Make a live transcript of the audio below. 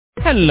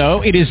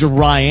Hello, it is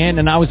Ryan,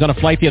 and I was on a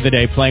flight the other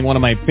day playing one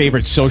of my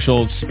favorite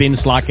social spin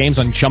slot games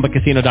on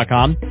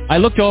ChumbaCasino.com. I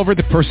looked over at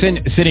the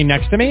person sitting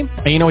next to me,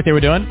 and you know what they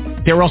were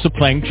doing? They were also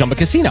playing Chumba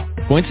Casino.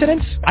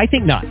 Coincidence? I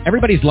think not.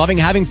 Everybody's loving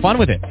having fun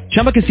with it.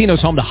 Chumba Casino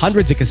is home to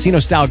hundreds of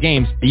casino-style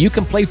games that you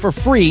can play for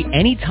free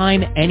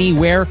anytime,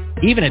 anywhere,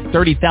 even at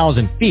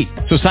 30,000 feet.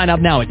 So sign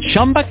up now at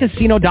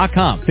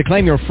ChumbaCasino.com to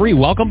claim your free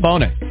welcome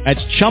bonus.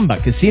 That's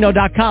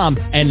ChumbaCasino.com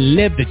and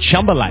live the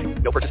Chumba life.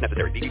 No purchase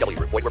necessary. VGW.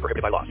 Void where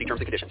prohibited by law. See terms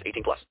and conditions.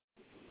 18 plus.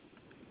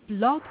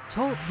 Blog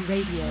Talk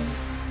Radio.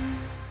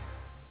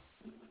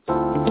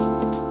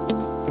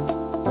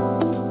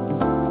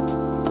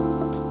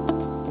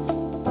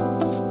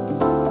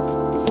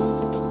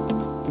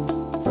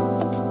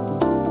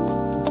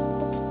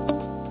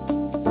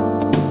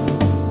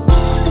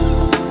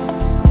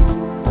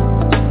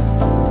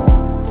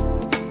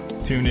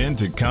 Tune in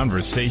to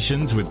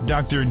Conversations with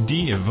Dr.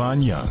 D.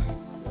 Yvonne Young.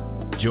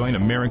 Join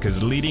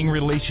America's leading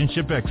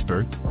relationship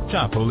expert,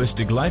 top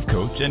holistic life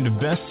coach, and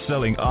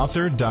best-selling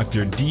author,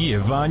 Dr. D.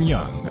 Yvonne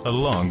Young,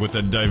 along with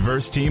a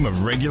diverse team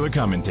of regular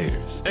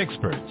commentators,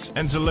 experts,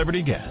 and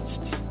celebrity guests.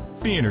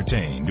 Be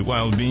entertained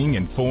while being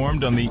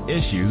informed on the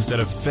issues that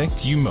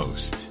affect you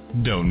most.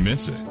 Don't miss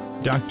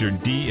it. Dr.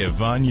 D.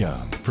 Yvonne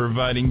Young,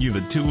 providing you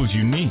the tools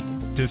you need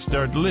to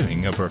start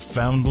living a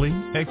profoundly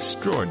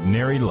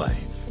extraordinary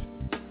life.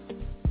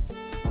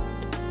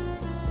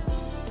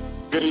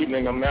 Good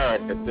evening,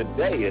 America.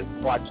 Today is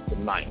March the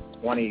 9th,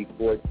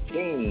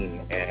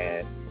 2014,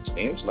 and it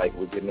seems like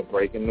we're getting a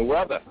break in the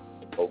weather.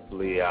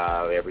 Hopefully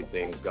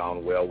everything's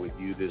gone well with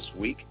you this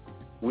week.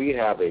 We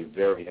have a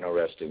very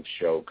interesting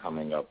show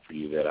coming up for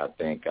you that I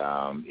think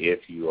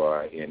if you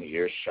are in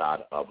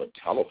earshot of a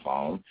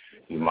telephone,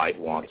 you might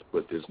want to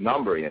put this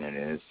number in, and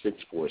it is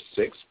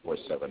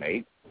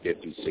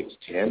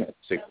 646-478-5610,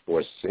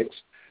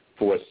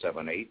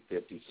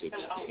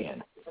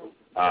 646-478-5610.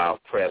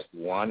 Press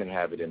 1 and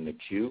have it in the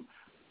queue.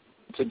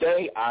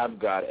 Today, I've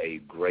got a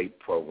great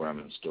program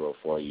in store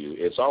for you.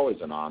 It's always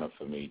an honor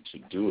for me to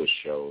do a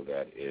show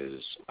that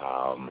is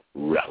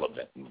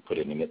relevant,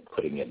 putting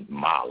it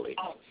mildly.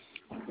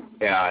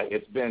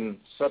 It's been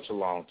such a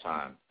long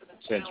time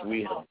since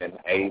we have been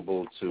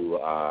able to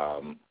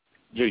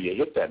Julia,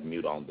 hit that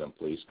mute on them,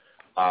 please.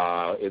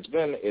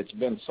 It's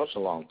been such a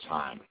long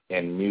time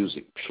in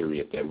music,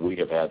 period, that we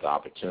have had the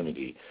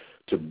opportunity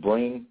to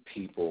bring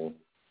people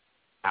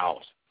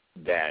out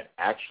that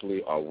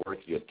actually are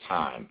worth your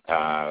time.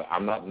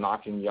 I'm not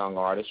knocking young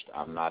artists.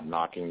 I'm not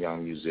knocking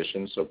young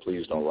musicians, so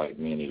please don't write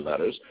me any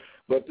letters.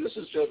 But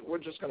we're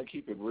just going to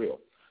keep it real.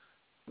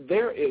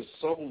 There is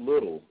so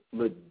little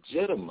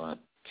legitimate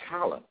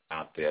talent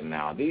out there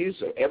now.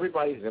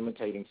 Everybody's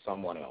imitating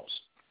someone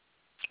else.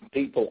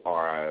 People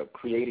are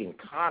creating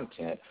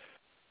content.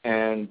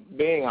 And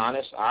being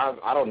honest,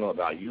 I don't know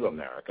about you,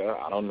 America.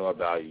 I don't know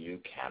about you,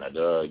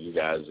 Canada, you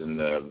guys in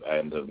the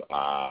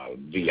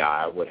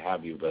VI, what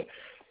have you. But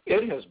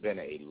it has been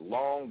a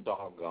long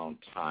doggone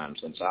time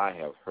since I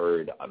have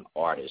heard an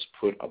artist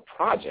put a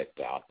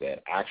project out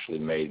that actually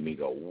made me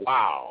go,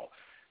 wow,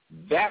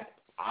 that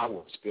I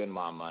would spend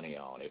my money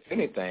on. If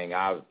anything,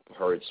 I've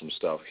heard some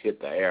stuff hit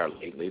the air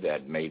lately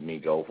that made me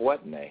go,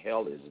 what in the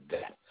hell is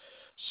that?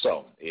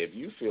 So if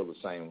you feel the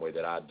same way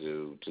that I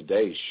do,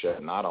 today's show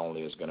not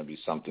only is going to be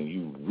something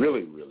you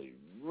really, really,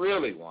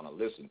 really want to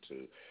listen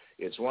to,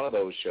 it's one of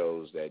those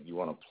shows that you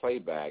want to play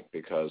back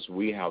because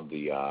we have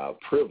the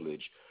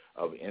privilege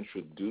of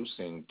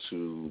introducing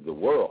to the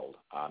world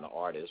an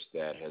artist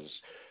that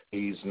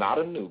he's not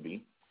a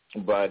newbie,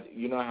 but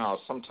you know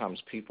how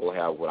sometimes people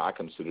have what I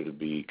consider to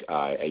be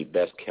a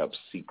best-kept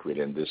secret,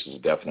 and this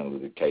is definitely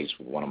the case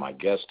with one of my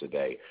guests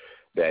today,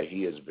 that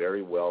he is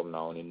very well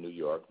known in New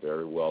York,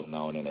 very well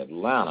known in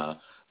Atlanta,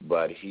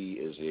 but he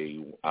is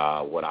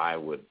what I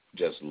would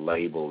just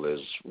label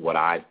as what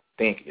I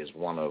think is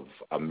one of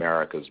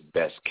America's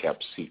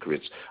best-kept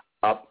secrets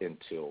up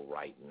until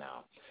right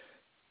now.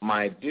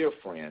 My dear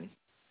friend,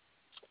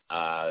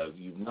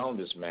 you've known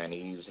this man.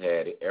 He's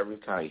had every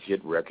kind of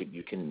hit record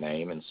you can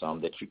name and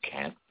some that you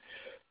can't.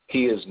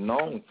 He is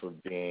known for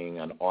being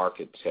an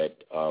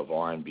architect of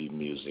R&B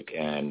music,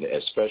 and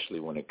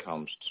especially when it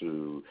comes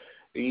to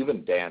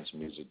even dance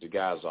music. The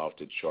guy's off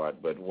the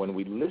chart. But when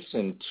we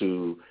listen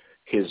to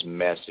his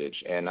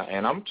message, and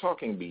I'm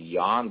talking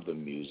beyond the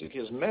music,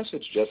 his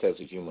message just as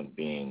a human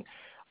being,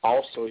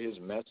 also his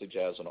message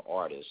as an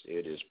artist,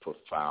 it is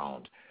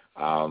profound.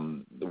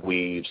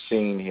 We've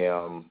seen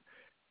him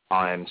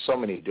on so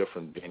many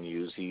different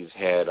venues. He's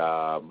had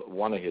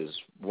one of his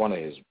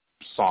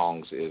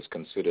songs is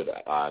considered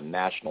a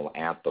national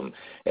anthem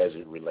as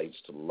it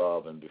relates to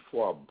love. And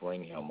before I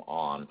bring him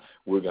on,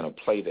 we're going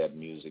to play that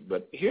music.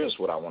 But here's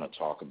what I want to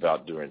talk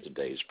about during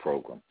today's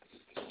program.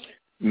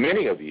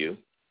 Many of you,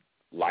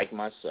 like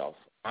myself,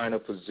 are in a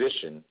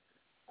position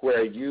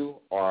where you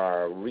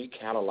are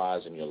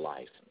recatalyzing your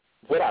life.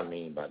 What I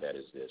mean by that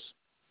is this.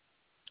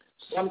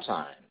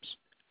 Sometimes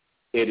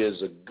it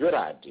is a good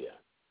idea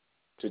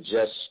to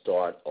just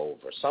start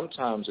over.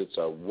 Sometimes it's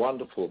a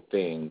wonderful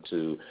thing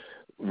to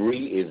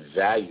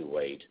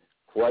reevaluate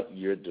what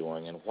you're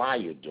doing and why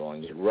you're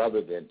doing it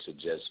rather than to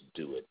just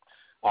do it.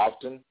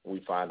 Often we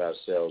find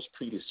ourselves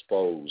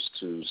predisposed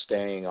to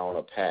staying on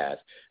a path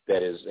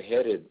that is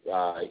headed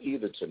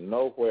either to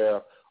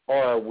nowhere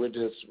or we're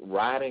just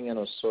riding in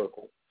a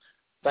circle.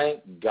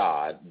 Thank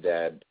God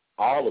that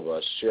all of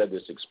us share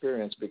this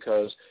experience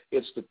because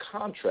it's the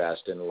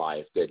contrast in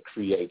life that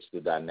creates the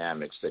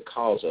dynamics that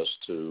cause us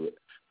to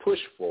push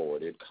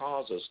forward. It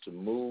causes us to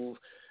move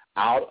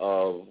out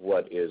of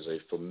what is a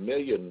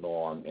familiar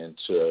norm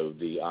into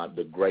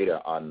the greater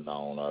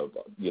unknown of,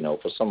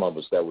 for some of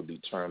us that would be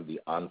termed the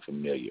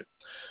unfamiliar.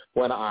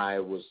 When I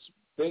was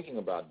thinking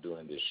about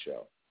doing this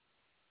show,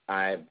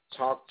 I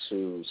talked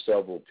to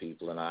several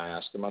people and I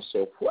asked them, I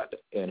said, what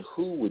and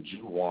who would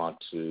you want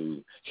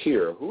to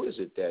hear? Who is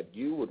it that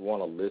you would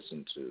want to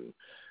listen to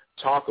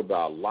talk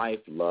about life,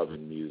 love,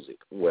 and music?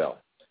 Well,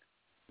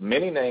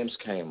 many names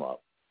came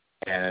up.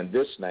 And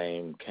this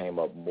name came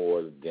up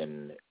more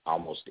than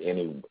almost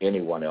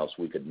anyone else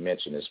we could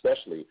mention,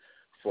 especially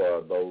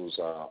for those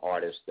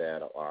artists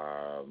that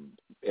are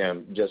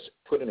just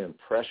put an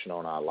impression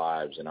on our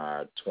lives in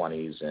our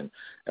 20s and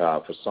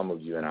for some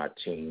of you in our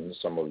teens,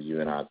 some of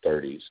you in our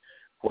 30s.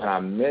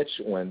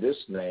 When this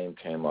name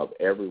came up,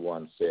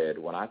 everyone said,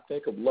 when I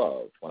think of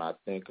love, when I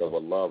think of a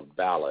love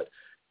ballad,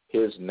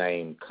 his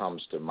name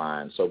comes to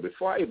mind. So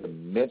before I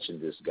even mention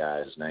this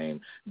guy's name,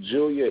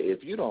 Julia,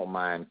 if you don't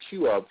mind,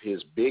 cue up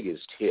his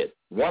biggest hit,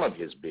 one of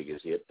his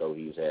biggest hits, though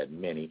he's had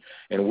many,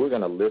 and we're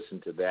going to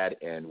listen to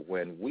that. And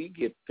when we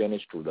get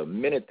finished, the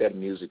minute that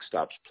music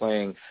stops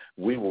playing,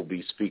 we will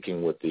be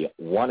speaking with the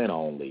one and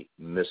only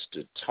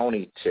Mr.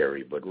 Tony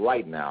Terry. But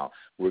right now,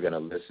 we're going to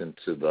listen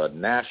to the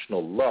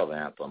national love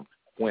anthem,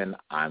 When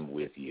I'm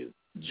With You.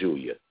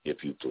 Julia,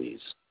 if you please.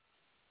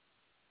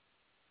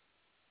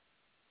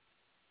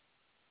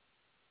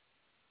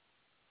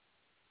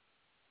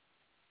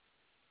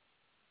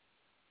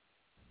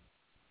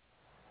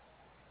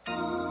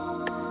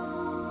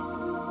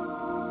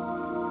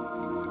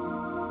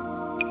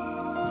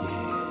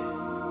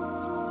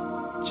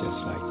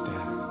 Just like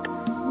that.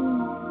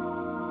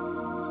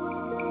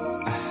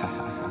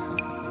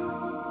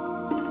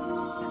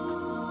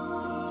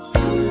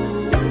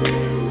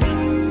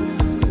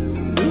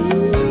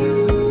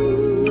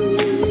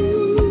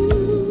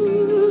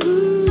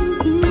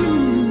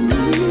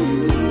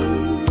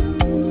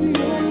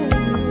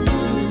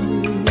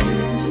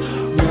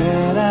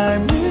 When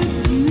I'm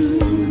with you,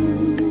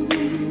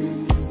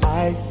 I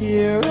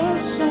hear a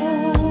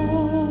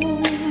song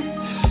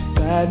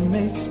that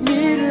makes me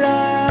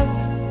laugh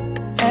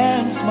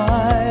and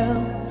smile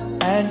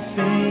and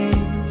sing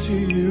to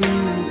you.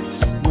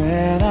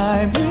 When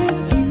I'm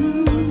with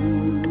you,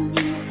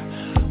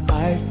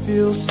 I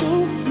feel so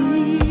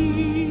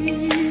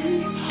free.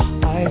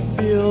 I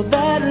feel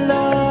that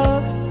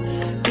love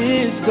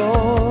is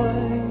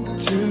going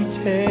to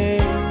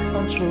take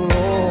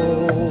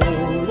control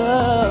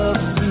of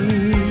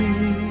me.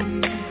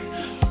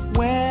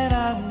 When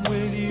I'm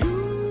with you.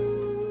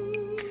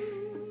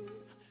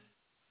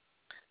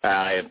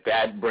 If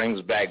that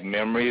brings back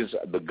memories,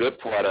 the good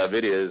part of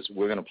it is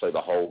we're going to play the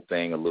whole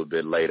thing a little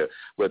bit later.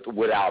 But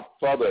without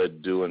further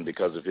ado, and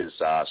because of his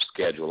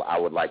schedule, I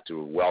would like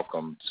to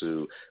welcome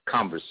to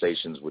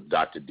Conversations with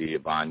Dr. D.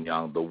 Yvonne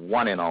Young, the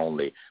one and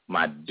only,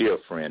 my dear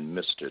friend,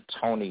 Mr.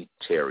 Tony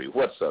Terry.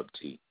 What's up,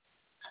 T?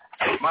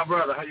 My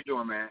brother, how you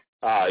doing, man?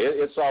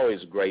 It's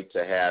always great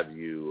to have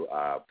you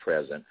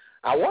present.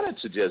 I wanted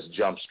to just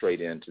jump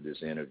straight into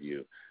this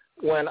interview.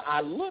 When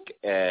I look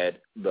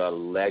at the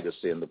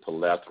legacy and the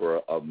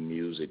plethora of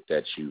music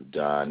that you've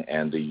done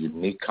and the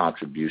unique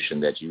contribution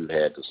that you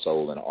had to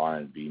soul and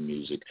R&B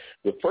music,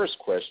 the first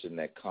question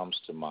that comes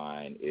to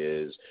mind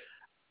is,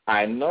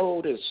 I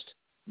noticed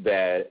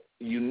that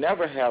you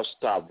never have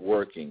stopped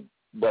working,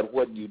 but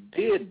what you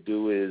did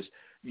do is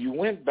you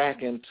went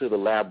back into the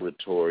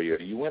laboratory, or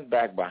you went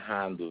back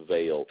behind the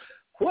veil.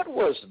 What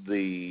was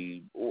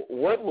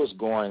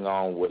going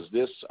on? Was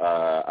this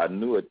a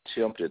new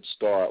attempt at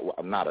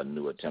not a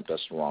new attempt,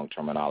 that's the wrong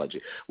terminology.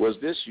 Was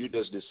this you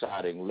just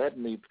deciding, let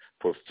me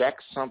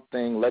perfect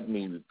something, let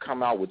me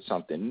come out with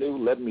something new,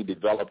 let me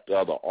develop the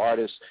other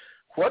artists?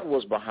 What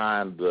was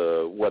behind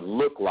what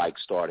looked like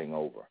starting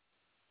over?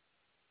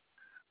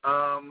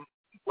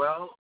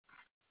 Well,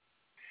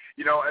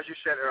 as you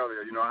said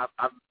earlier,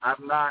 I've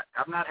not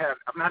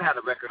had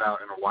a record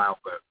out in a while,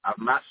 but I've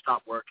not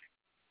stopped working.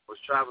 I was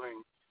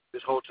traveling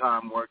this whole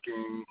time,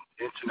 working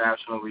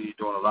internationally,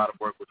 doing a lot of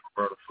work with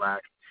Roberta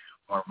Flack,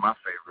 one of my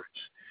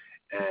favorites.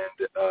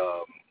 And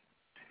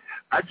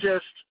I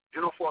just,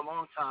 for a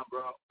long time,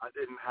 bro, I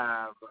didn't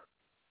have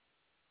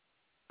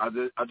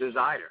a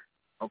desire.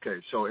 Okay,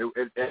 so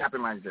it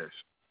happened like this.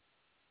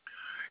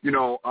 You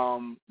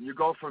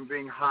go from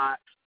being hot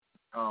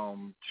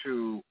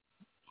to,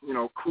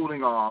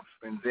 cooling off,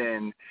 and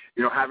then,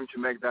 having to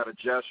make that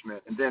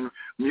adjustment. And then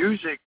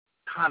music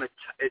kind of,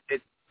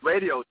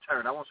 radio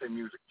turned. I won't say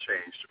music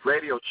changed.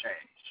 Radio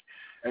changed.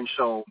 And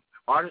so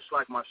artists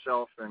like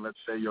myself and let's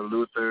say your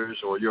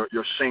Luthers or your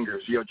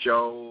singers, your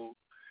Joe,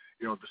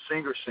 the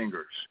singers,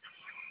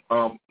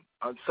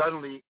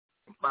 suddenly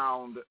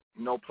found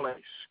no place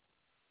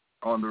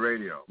on the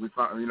radio. We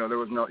found, there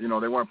was no,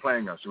 they weren't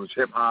playing us. It was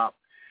hip hop,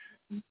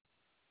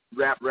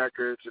 rap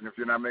records, and if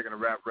you're not making a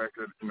rap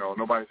record,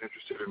 nobody's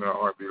interested in an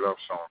R&B love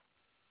song.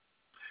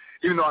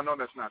 Even though I know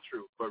that's not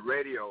true, but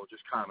radio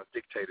just kind of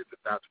dictated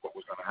that that's what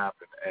was going to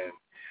happen. And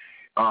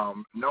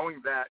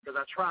knowing that, because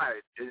I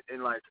tried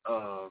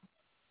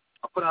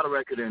I put out a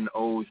record in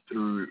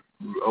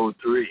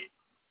 2003,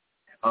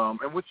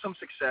 and with some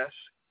success,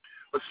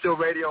 but still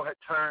radio had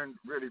turned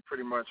really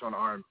pretty much on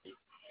R&B.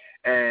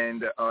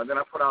 And then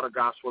I put out a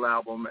gospel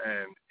album,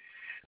 and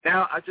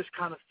now I just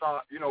kind of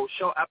thought,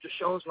 after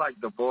shows like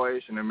The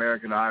Voice and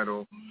American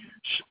Idol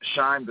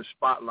shine the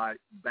spotlight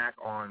back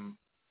on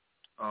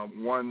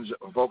one's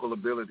vocal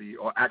ability,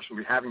 or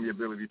actually having the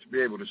ability to be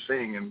able to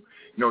sing and,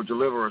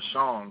 deliver a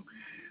song,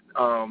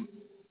 I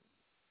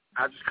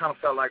just kind of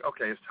felt like,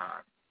 okay, it's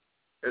time.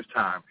 It's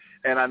time.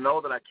 And I know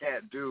that I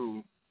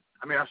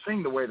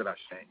sing the way that I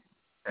sing,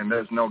 and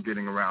there's no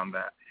getting around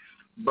that.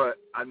 But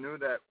I knew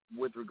that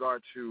with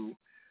regard to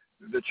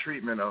the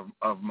treatment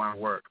of my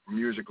work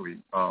musically,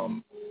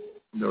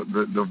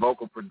 the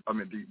vocal,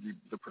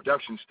 the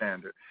production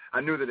standard,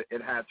 I knew that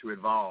it had to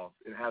evolve.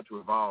 It had to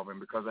evolve, and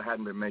because I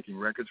hadn't been making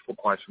records for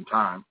quite some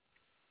time,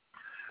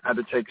 I had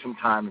to take some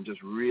time and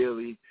just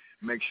really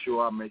make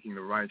sure I'm making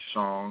the right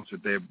songs,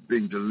 that they're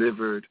being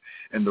delivered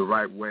in the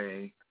right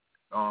way,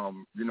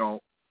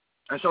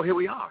 And so here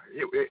we are.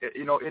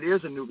 It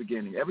is a new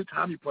beginning. Every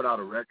time you put out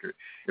a record,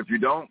 if you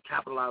don't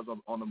capitalize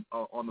on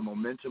the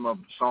momentum of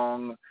the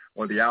song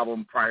or the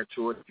album prior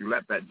to it, if you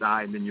let that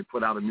die and then you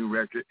put out a new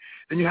record,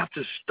 then you have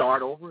to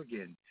start over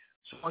again.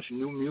 So much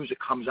new music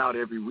comes out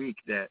every week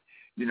that,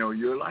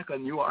 you're like a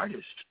new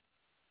artist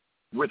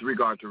with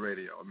regard to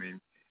radio.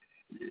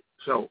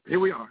 So here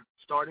we are,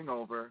 starting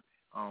over.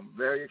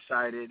 Very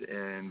excited,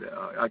 and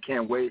I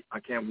can't wait. I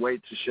can't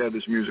wait to share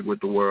this music with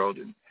the world,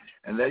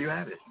 and there you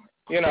have it.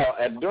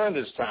 During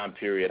this time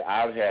period,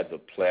 I've had the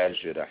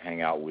pleasure to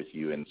hang out with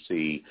you and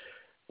see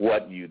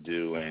what you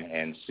do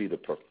and see the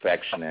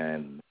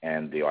perfection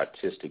and the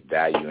artistic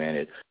value in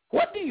it.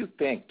 What do you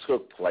think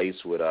took place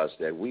with us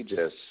that we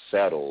just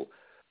settled?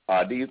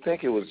 Do you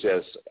think it was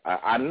just,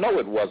 I know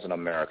it wasn't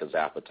America's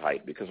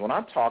appetite, because when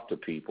I talk to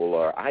people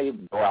or I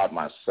go out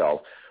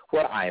myself,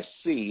 what I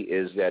see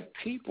is that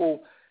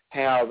people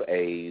have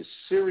a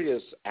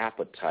serious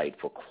appetite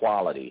for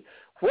quality.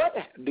 What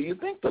do you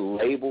think the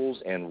labels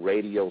and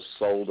radio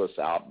sold us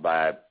out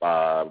by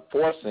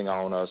forcing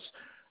on us?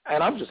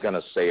 And I'm just going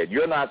to say it.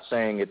 You're not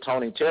saying it.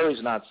 Tony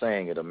Terry's not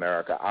saying it,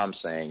 America. I'm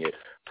saying it.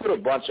 Put a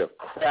bunch of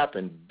crap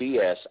and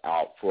BS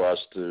out for us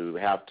to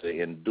have to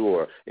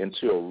endure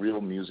until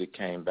real music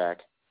came back.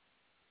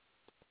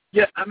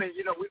 Yeah,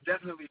 we've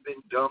definitely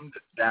been dumbed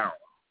down.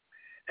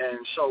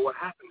 And so what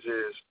happens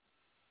is,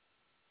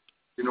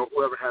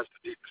 whoever has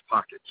the deepest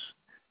pockets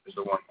is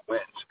the one who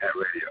wins at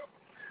radio.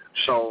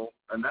 So,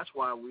 and that's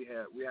why we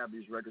have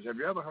these records. Have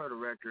you ever heard a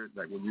record,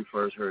 like when you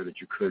first heard it,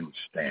 you couldn't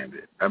stand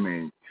it?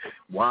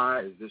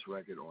 Why is this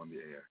record on the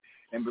air?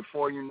 And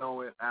before you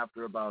know it,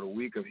 after about a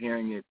week of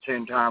hearing it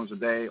 10 times a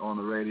day on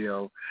the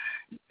radio,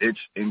 it's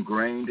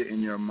ingrained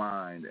in your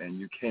mind, and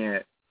you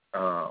can't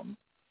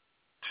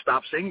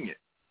stop singing it.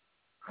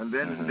 And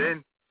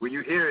then when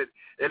you hear it,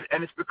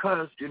 and it's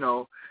because,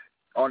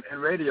 in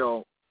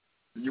radio,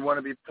 you want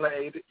to be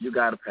played, you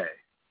got to pay.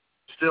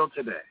 Still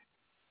today.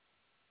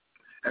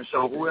 And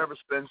so whoever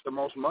spends the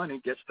most money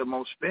gets the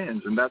most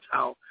spins, and that's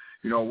how,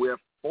 we're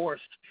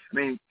forced.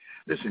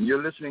 Listen,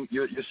 you're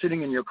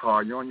sitting in your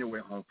car, you're on your way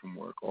home from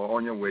work or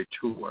on your way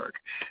to work,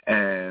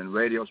 and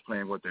radio's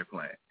playing what they're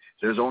playing.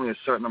 There's only a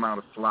certain amount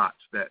of slots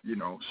that,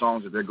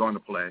 songs that they're going to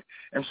play.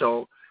 And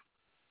so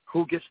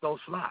who gets those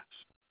slots?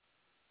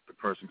 The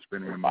person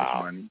spending the most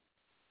money.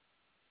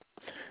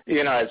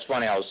 It's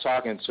funny. I was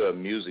talking to a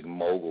music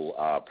mogul,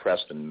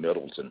 Preston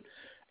Middleton,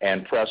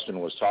 and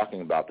Preston was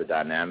talking about the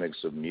dynamics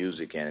of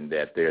music and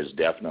that there's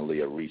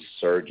definitely a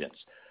resurgence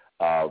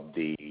of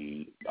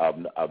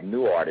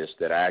new artists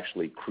that are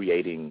actually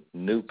creating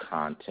new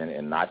content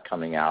and not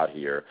coming out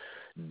here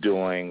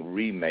doing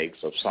remakes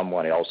of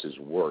someone else's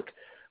work.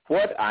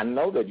 I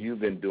know that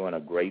you've been doing a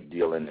great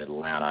deal in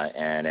Atlanta,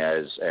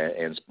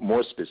 and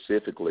more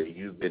specifically,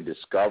 you've been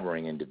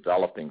discovering and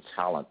developing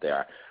talent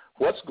there.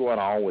 What's going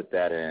on with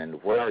that,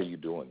 and where are you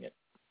doing it?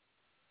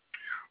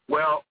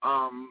 Well,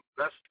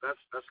 that's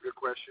a good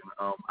question.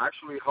 I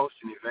actually host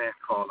an event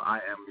called I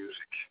Am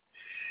Music.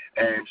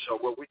 And so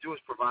what we do is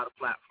provide a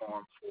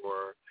platform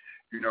for,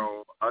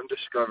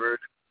 undiscovered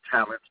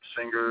talent,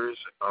 singers,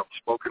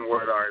 spoken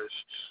word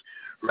artists,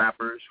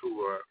 rappers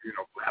who are,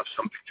 who have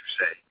something to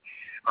say.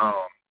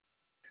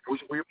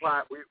 We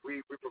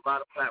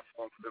provide a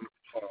platform for them to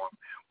perform.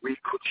 We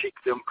critique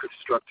them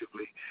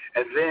constructively.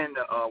 And then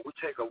we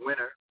take a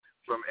winner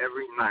from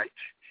every night,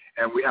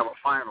 and we have a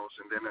finals.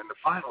 And then in the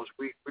finals,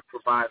 we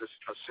provide a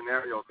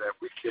scenario that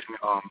we can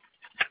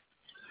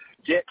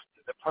get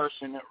the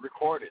person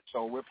recorded.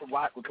 So we're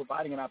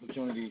providing an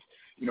opportunity,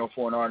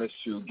 for an artist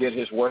to get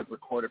his work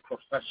recorded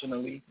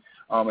professionally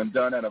and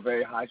done at a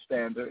very high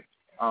standard.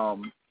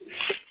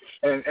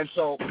 And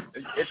so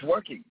it's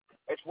working.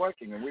 It's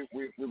working, and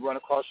we run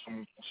across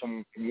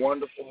some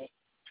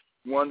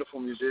wonderful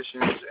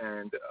musicians,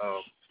 and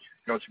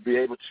to be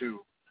able to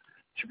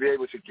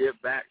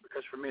give back,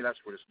 because for me that's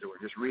what it's doing,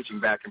 just reaching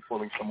back and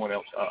pulling someone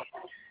else up.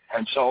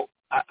 And so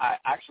I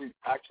actually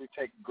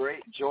take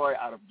great joy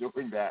out of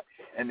doing that,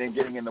 and then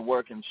getting into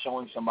work and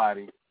showing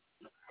somebody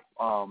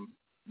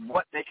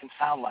what they can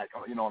sound like,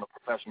 on a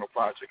professional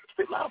project.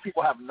 A lot of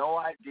people have no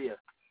idea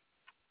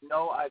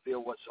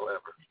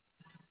whatsoever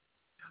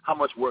how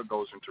much work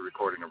goes into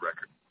recording a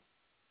record.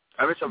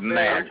 I mean, it's a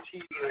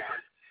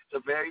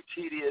very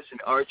tedious and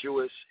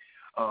arduous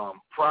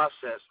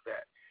process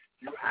that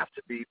you have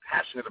to be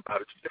passionate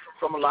about. It's different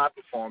from a live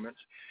performance.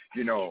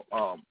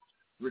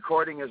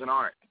 Recording is an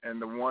art,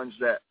 and the ones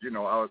that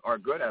are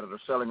good at it are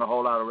selling a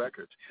whole lot of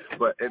records.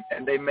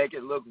 And they make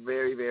it look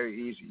very, very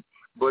easy.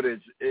 But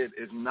it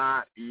is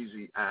not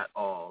easy at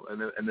all.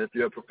 And if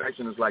you're a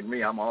perfectionist like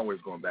me, I'm always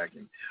going back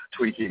and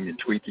tweaking and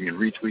tweaking and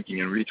retweaking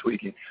and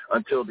retweaking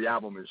until the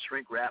album is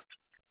shrink-wrapped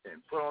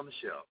and put on the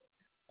shelf.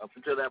 Up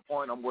until that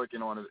point, I'm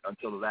working on it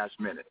until the last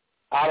minute.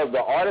 Out of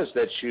the artists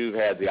that you've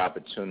had the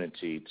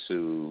opportunity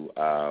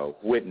to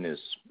witness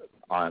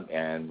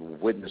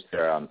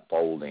their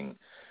unfolding,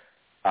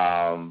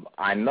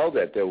 I know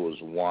that there was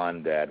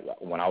one that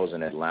when I was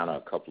in Atlanta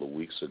a couple of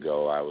weeks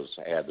ago,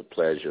 I had the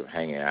pleasure of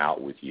hanging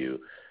out with you,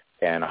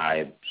 and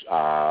I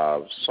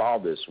saw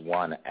this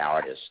one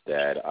artist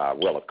that,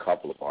 a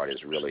couple of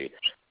artists really,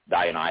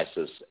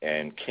 Dionysus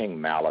and King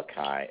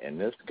Malachi, and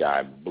this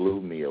guy blew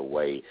me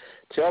away.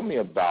 Tell me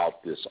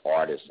about this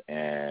artist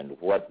and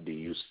what do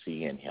you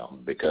see in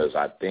him? Because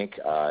I think,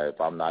 if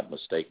I'm not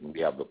mistaken,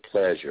 we have the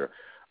pleasure,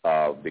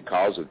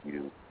 because of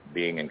you,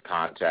 being in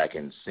contact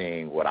and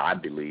seeing what I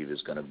believe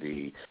is going to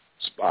be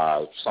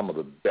some of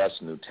the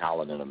best new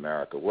talent in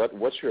America.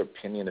 What's your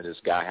opinion of this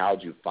guy? How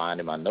did you find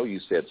him? I know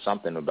you said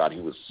something about he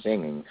was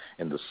singing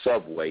in the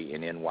subway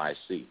in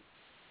NYC.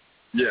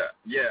 Yeah,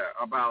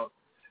 about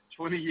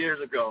 20 years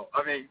ago.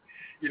 I mean,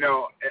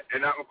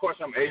 and of course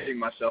I'm aging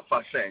myself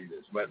by saying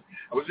this, but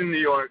I was in New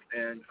York,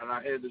 and I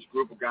had this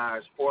group of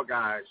guys, 4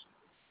 guys,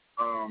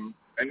 and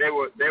they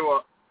were.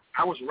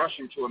 I was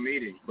rushing to a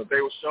meeting, but they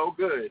were so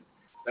good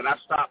that I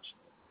stopped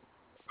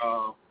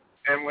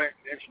and went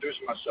and introduced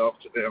myself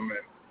to them.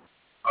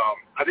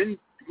 And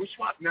we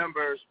swapped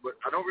numbers, but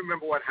I don't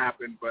remember what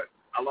happened, but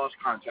I lost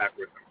contact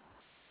with them.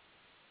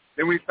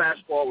 Then we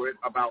fast forward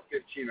about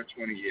 15 or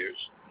 20 years,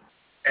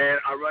 and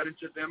I run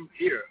into them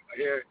here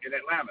in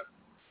Atlanta.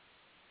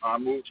 I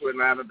moved to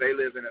Atlanta. They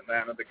live in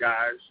Atlanta, the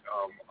guys,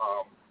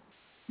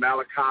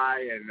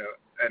 Malachi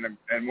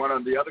and one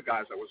of the other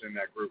guys that was in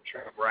that group,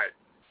 Trev Wright.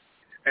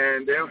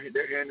 And they're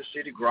here in the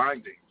city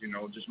grinding,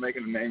 just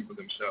making a name for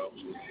themselves.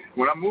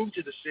 When I moved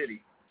to the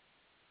city,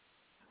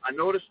 I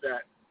noticed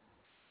that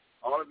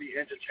all of the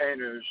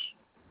entertainers,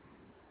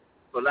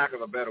 for lack of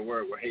a better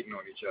word, were hating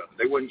on each other.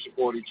 They wouldn't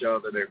support each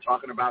other. They were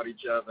talking about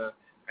each other.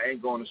 I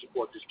ain't going to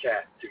support this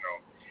cat,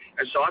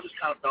 And so I just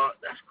kind of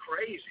thought, that's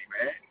crazy,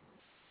 man.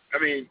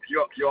 I mean,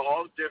 you're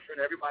all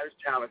different. Everybody's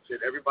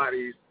talented.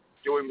 Everybody's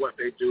doing what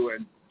they do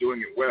and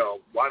doing it well.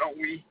 Why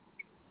don't we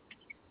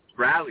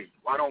rally?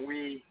 Why don't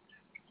we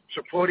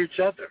support each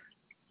other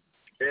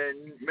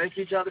and make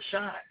each other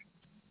shine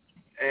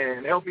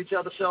and help each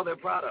other sell their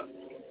product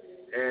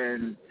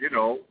and,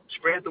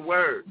 spread the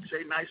word,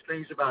 say nice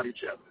things about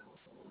each other.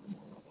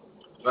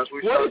 That's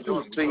what we started doing.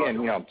 What did you see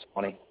in him,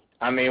 Tony?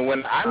 I mean,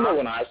 when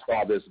I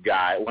saw this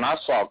guy, when I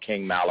saw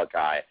King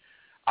Malachi,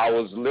 I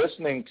was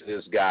listening to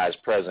this guy's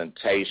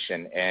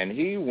presentation, and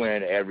he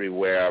went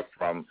everywhere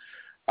from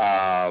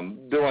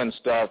doing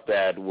stuff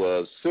that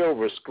was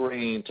silver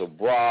screen to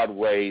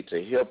Broadway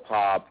to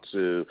hip-hop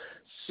to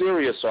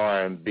serious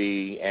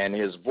R&B, and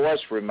his voice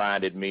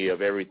reminded me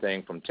of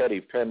everything from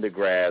Teddy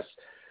Pendergrass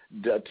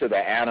to the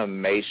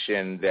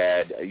animation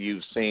that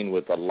you've seen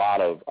with a lot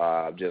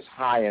of just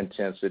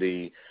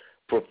high-intensity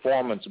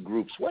performance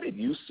groups. What did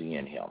you see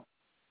in him?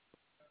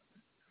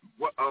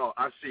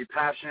 I see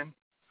passion.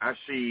 I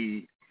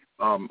see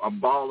a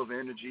ball of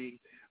energy,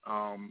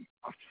 a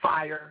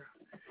fire,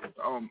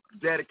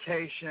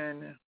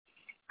 dedication,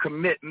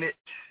 commitment,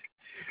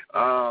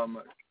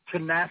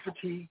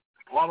 tenacity,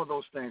 all of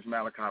those things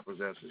Malachi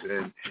possesses.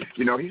 And,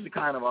 he's the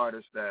kind of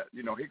artist that,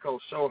 he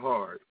goes so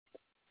hard.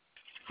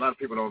 A lot of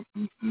people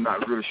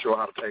not really sure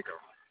how to take him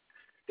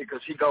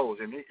because he goes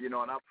and and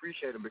I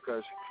appreciate him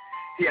because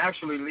he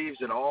actually leaves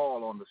it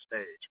all on the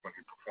stage when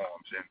he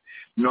performs.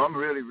 And, I'm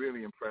really,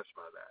 really impressed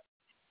by that.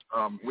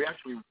 We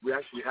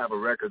actually have a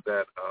record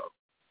that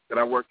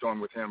I worked on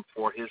with him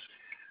for his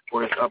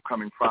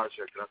upcoming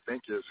project that I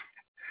think is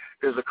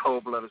a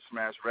cold-blooded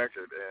smash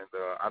record, and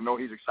I know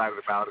he's excited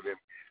about it. And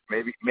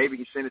maybe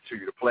he sent it to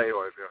you to play,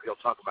 or he'll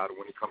talk about it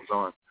when he comes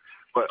on.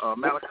 But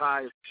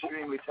Malachi is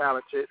extremely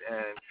talented,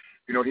 and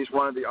he's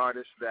one of the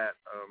artists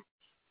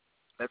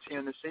that's here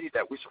in the city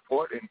that we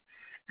support. And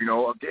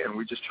again,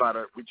 we try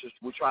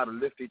to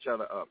lift each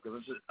other up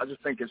because I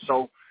just think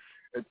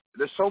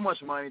there's so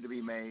much money to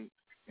be made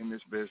in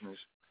this business,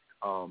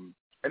 and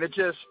it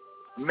just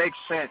makes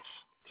sense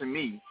to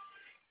me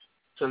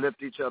to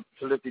lift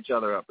each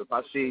other up. If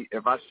I see,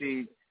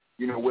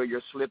 you know, where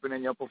you're slipping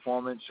in your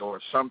performance or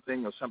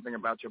something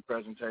about your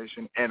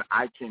presentation, and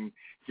I can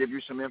give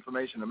you some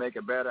information to make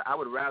it better, I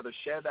would rather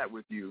share that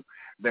with you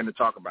than to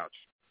talk about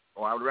you.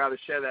 Or I would rather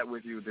share that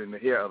with you than to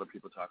hear other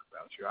people talk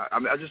about you.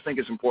 I just think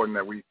it's important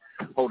that we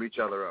hold each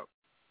other up.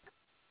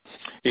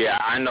 Yeah,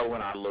 I know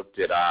when I looked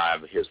at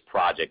his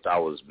project, I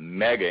was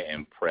mega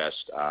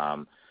impressed.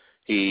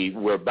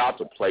 We're about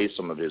to play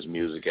some of his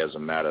music, as a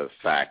matter of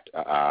fact,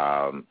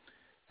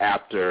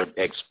 after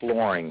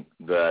exploring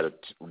the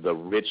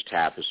rich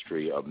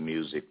tapestry of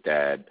music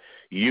that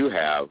you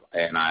have,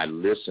 and I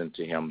listened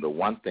to him. The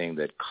one thing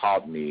that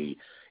caught me,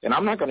 and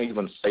I'm not going to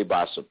even say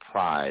by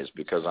surprise,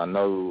 because I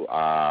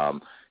know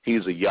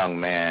he's a young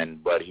man,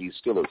 but he's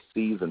still a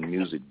seasoned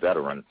music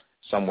veteran,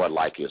 somewhat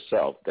like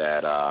yourself,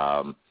 that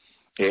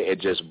it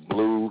just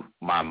blew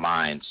my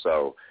mind.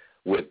 So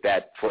with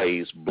that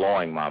phrase,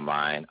 blowing my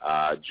mind,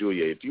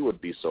 Julia, if you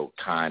would be so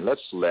kind,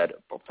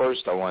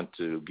 first I want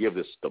to give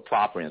the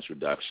proper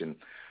introduction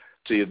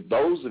to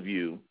those of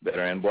you that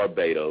are in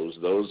Barbados,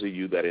 those of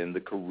you that are in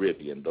the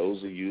Caribbean,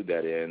 those of you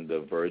that are in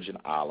the Virgin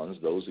Islands,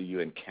 those of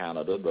you in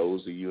Canada,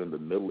 those of you in the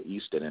Middle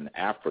East and in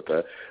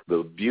Africa.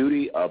 The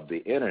beauty of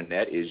the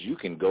Internet is you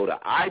can go to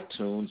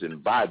iTunes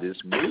and buy this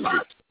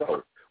music.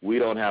 So we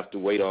don't have to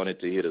wait on it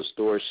to hit a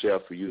store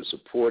shelf for you to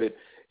support it.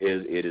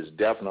 It is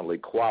definitely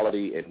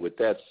quality. And with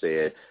that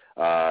said,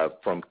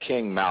 from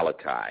King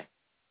Malachi,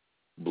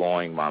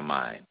 Blowing My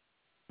Mind.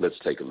 Let's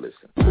take a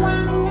listen.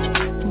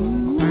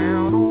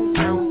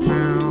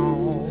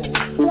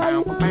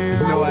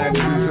 No, I had to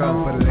do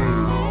something for the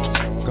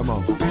ladies. Come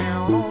on.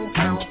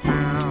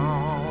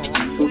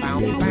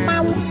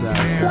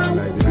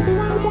 Like this.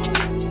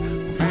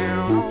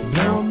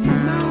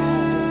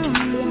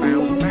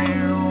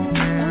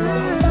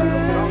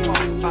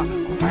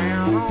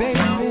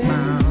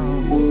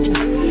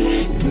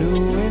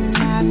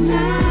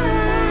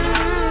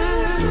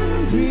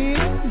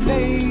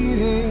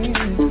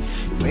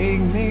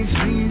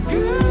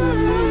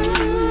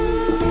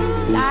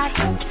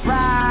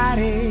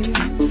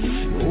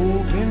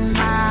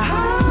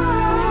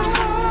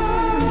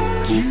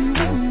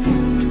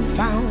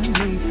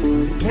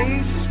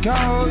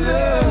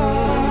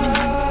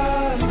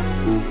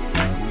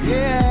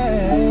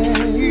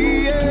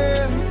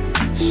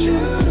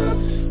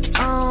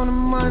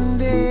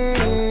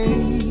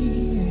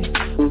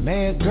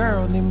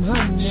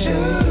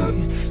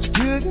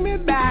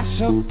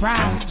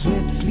 Surprised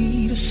with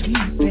lead of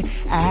sleepy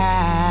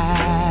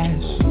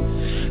eyes.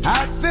 I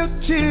felt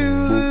too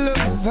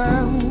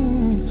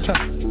loved,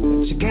 but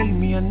she gave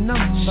me a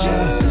number.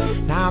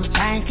 Now I'm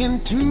thinking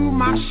to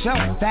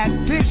myself that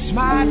this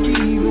might be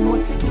the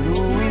one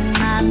blowing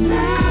my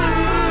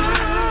mind.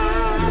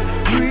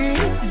 Pretty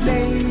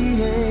lady,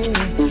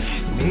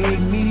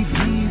 made me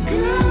feel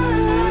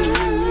good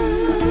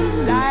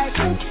like a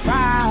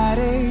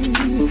Friday.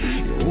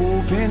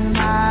 Open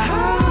my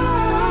heart.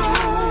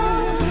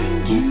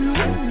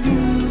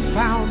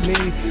 Found me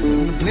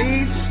in a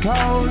place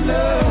called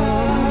love.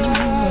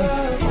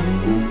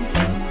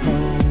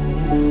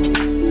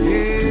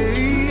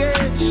 Yeah,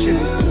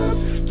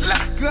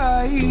 like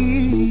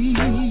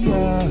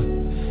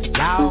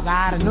y'all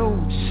gotta know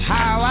just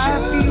how I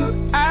feel.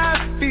 I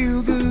feel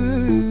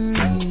good,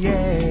 yeah,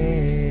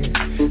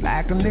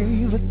 like I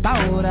never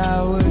thought I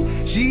would.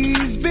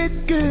 She's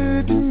been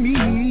good to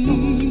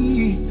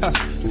me,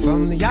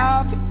 from the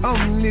yard to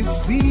on the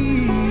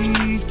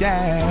sea,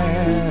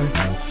 yeah.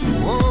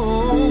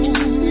 Oh,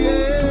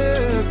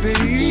 yeah,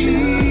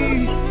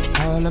 baby.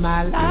 All of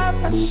my life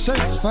I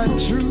searched for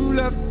true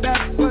love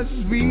that was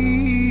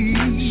real.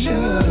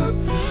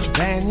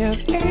 Then you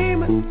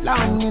came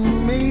along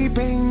and made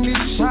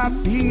this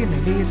appeal.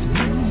 And it's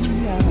me.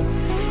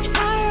 I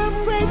am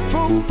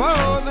grateful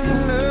for the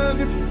love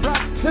you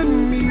brought to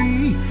me.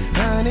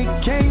 Honey,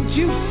 can't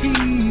you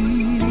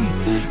see?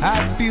 I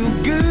feel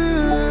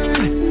good.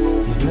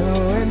 You're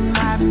blowing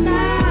my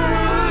mind.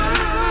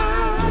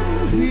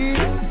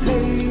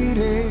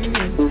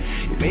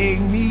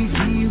 Make me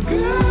feel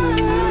good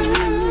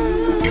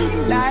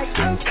like a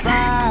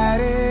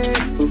Friday.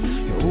 You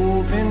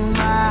open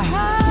my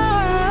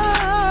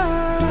heart.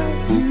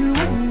 You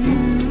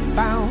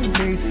found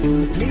me in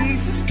the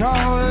place it's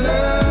called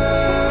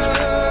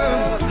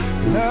love.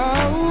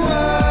 Love,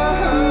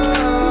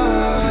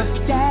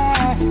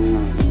 yeah.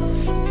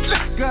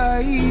 Look,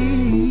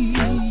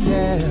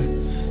 yeah.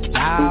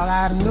 Now I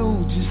know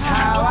just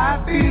how I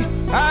feel.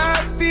 I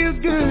feel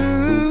good.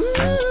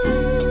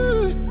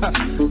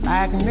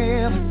 I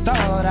never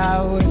thought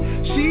I would.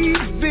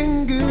 She's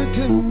been good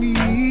to me.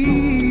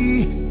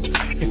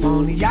 If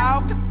only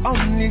y'all could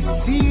only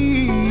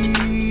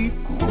see.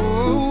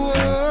 Oh,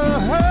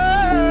 oh, oh.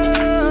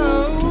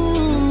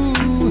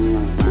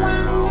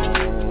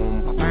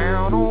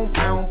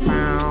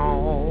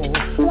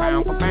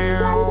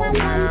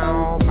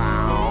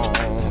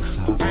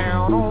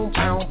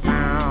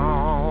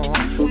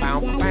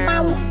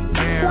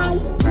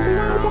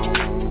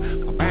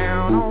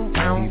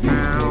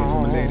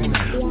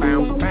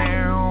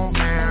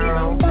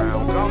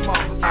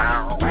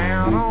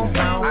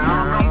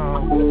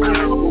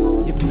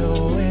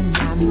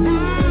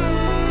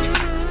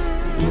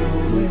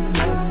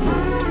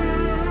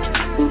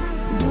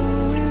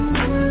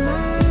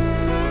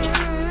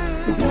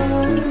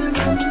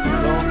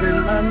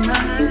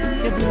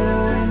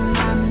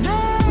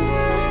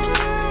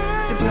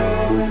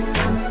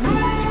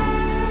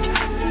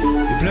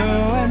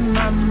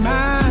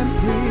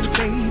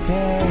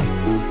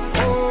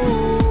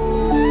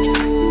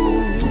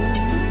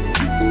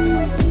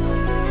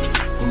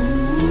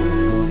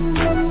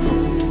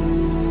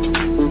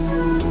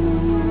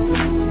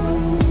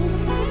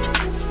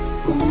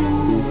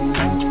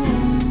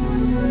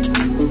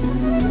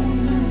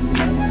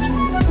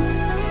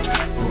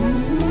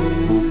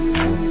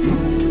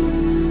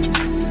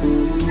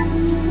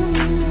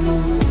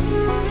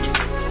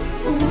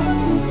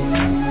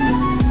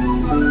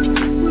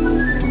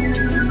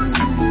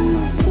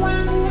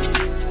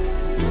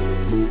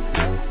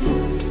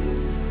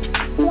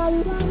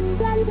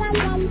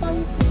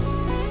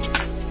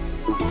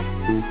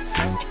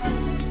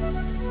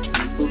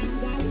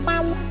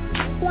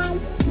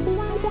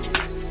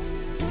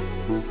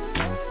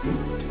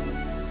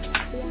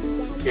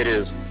 it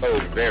is so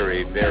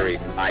very, very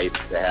nice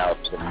to have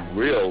some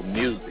real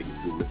music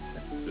to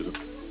listen to.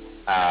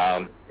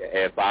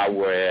 If I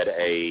were at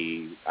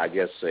a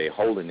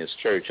holiness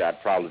church, I'd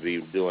probably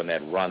be doing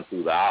that run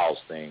through the aisles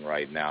thing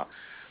right now.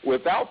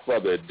 Without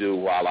further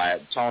ado,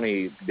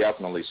 Tony,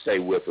 definitely stay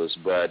with us,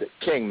 but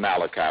King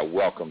Malachi,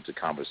 welcome to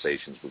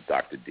Conversations with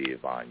Dr. D.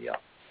 Yvonne Young.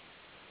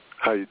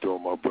 How you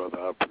doing, my brother?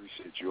 I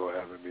appreciate you all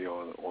having me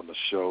on the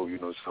show. You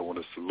know, so I want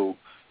to salute,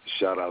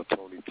 shout out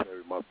Tony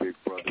Terry, my big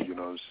brother, you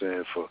know what I'm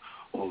saying, for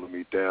holding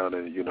me down.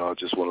 And, you know, I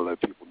just want to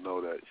let people know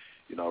that,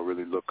 you know, I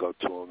really look up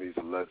to him.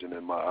 He's a legend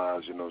in my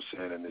eyes, you know what I'm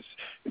saying? And it's,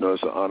 you know,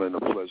 it's an honor and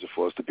a pleasure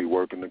for us to be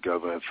working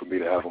together and for me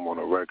to have him on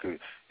a record,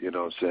 you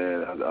know what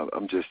I'm saying?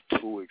 I'm just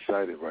too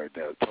excited right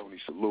now. Tony,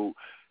 salute.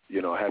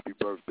 You know, happy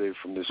birthday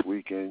from this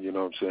weekend, you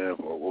know what I'm saying?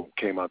 Well,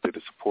 came out there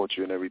to support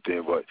you and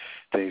everything, but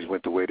things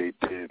went the way they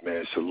did,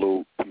 man.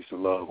 Salute, peace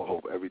and love. I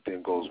hope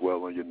everything goes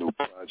well on your new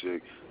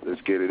project. Let's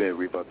get it in.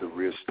 We're about to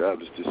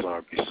reestablish this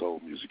R&B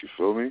soul music. You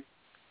feel me?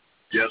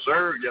 Yes,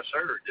 sir. Yes,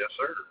 sir. Yes,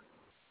 sir.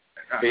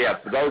 Yeah,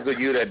 for those of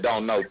you that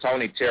don't know,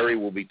 Tony Terry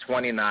will be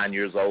 29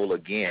 years old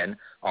again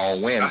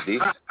on Wednesday.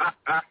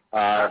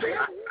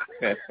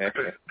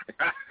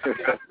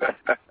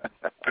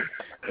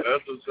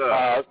 That's what's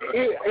up.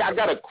 I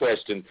got a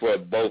question for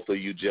both of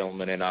you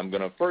gentlemen, and I'm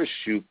going to first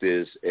shoot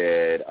this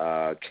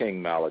at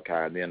King Malachi,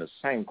 and then the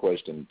same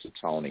question to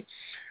Tony.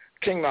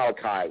 King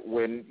Malachi,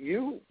 when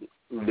you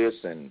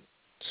listen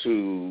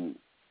to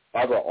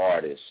other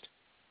artists,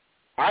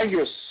 I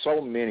hear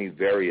so many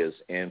various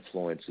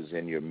influences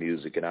in your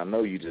music, and I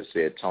know you just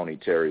said Tony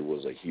Terry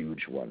was a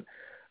huge one.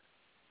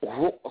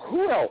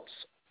 Who else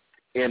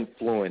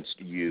influenced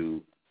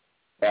you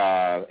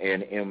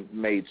and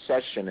made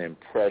such an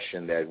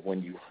impression that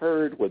when you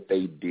heard what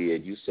they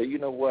did, you say, you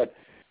know what,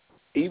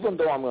 even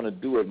though I'm going to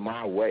do it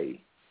my way,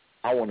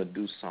 I want to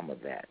do some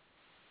of that?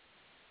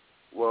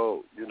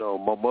 Well, you know,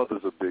 my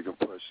mother's a big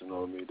impression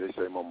on me. They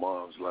say my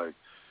mom's like,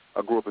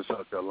 I grew up in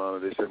South Carolina.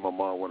 They say my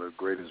mom, one of the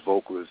greatest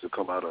vocalists to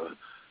come out of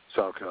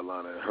South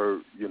Carolina, and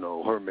her, you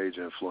know, her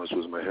major influence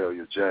was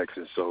Mahalia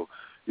Jackson. So,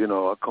 you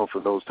know, I come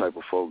from those type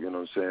of folk, you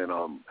know what I'm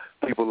saying?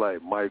 People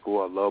like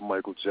Michael, I love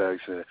Michael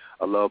Jackson.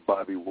 I love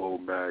Bobby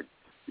Womack.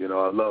 You know,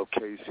 I love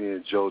Casey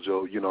and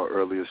JoJo, you know,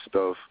 earlier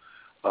stuff.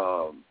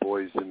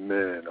 Boys and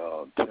Men,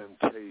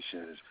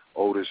 Temptations,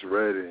 Otis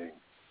Redding,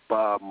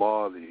 Bob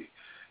Marley,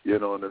 you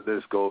know, and the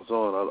list goes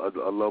on.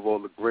 I love all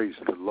the greats,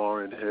 the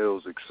Lauryn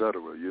Hills, et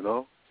cetera, you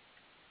know?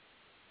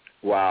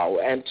 Wow.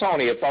 And,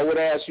 Tony, if I would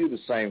ask you the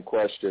same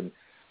question,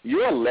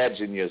 you're a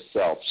legend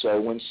yourself. So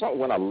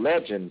when a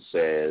legend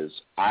says,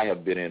 I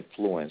have been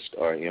influenced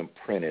or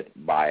imprinted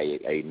by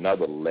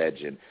another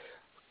legend,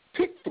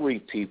 pick three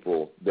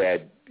people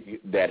that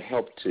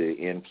helped to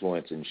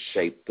influence and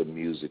shape the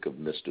music of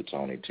Mr.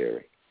 Tony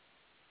Terry.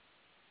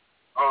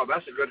 Oh,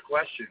 that's a good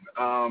question.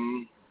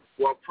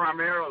 Well,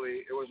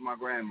 primarily it was my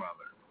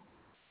grandmother.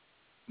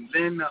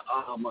 Then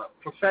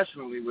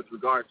professionally, with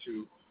regard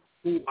to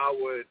who I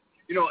would,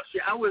 you know, see,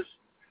 I was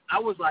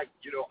like,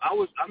 you know,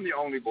 I'm the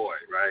only boy,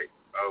 right,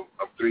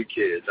 of three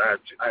kids. I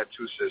had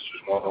two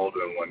sisters, one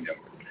older and one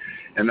younger.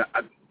 And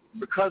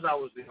because I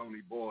was the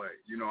only boy,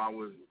 you know, I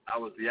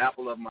was the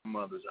apple of my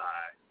mother's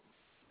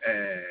eye.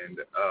 And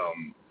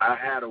I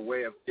had a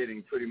way of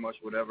getting pretty much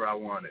whatever I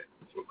wanted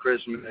for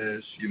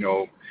Christmas, you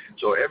know.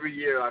 So every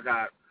year I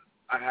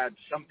had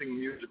something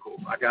musical.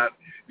 I got,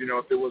 you know,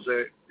 if there was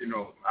a, you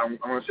know, I'm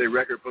going to say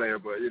record player,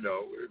 but, you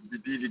know, the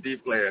DVD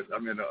players. I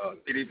mean,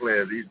 CD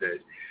players these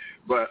days.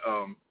 But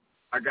I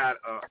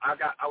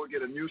would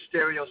get a new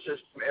stereo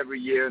system every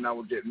year, and I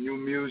would get new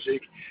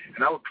music,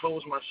 and I would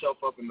close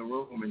myself up in the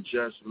room and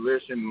just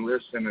listen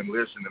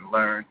and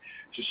learn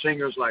to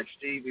singers like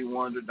Stevie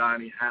Wonder,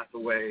 Donny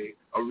Hathaway,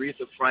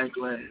 Aretha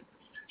Franklin,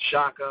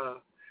 Shaka,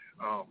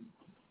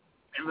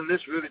 and the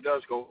list really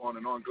does go on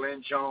and on.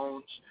 Glenn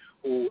Jones,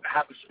 who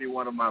happens to be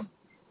one of my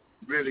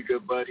really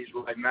good buddies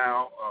right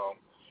now,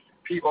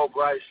 Peebo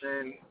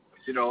Bryson,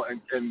 you know,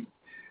 and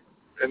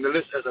the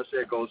list, as I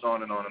said, goes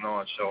on and on and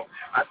on. So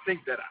I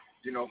think that,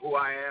 you know, who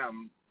I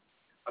am,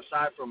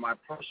 aside from my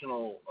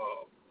personal,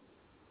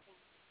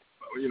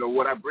 you know,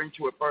 what I bring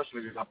to it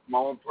personally, my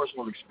own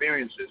personal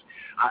experiences,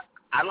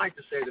 I like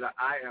to say that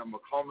I am a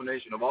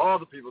culmination of all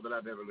the people that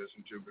I've ever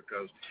listened to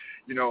because,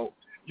 you know,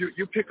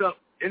 you pick up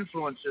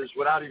influences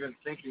without even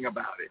thinking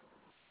about it.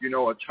 You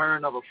know, a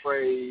turn of a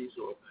phrase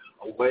or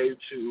a way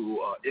to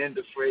end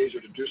a phrase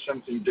or to do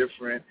something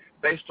different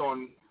based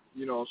on,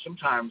 you know,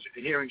 sometimes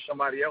hearing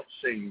somebody else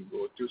sing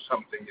or do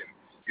something, and,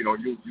 you know,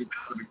 you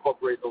kind of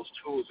incorporate those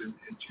tools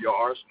into your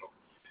arsenal.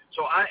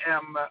 So I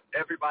am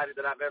everybody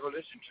that I've ever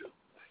listened to.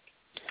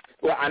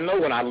 Well, I know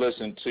when I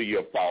listened to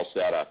your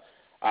falsetto,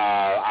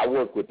 I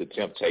worked with the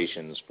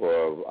Temptations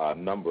for a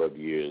number of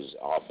years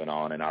off and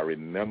on, and I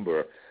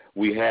remember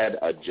we had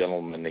a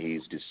gentleman,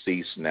 he's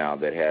deceased now,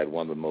 that had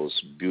one of the most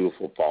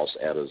beautiful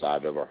falsettos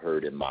I've ever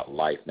heard in my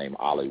life named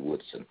Ollie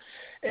Woodson.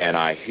 And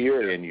I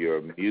hear in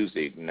your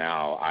music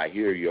now, I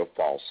hear your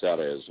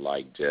falsetto is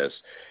like just,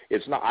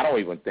 it's not, I don't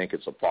even think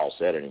it's a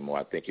falsetto anymore.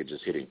 I think you're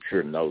just hitting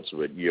pure notes,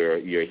 but you're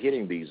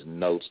hitting these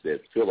notes that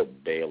Philip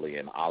Bailey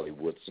and Ollie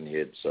Woodson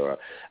hits, or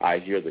I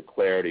hear the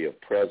clarity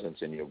of presence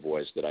in your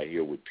voice that I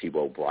hear with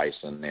Peabo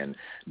Bryson and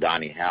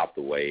Donny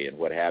Hathaway and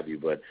what have you.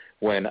 But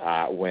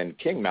when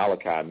King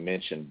Malachi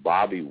mentioned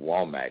Bobby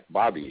Womack,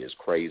 Bobby is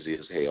crazy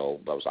as hell.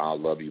 I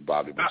love you,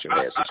 Bobby, but your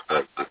ass is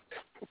crazy.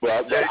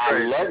 But I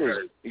love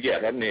his,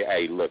 that nigga,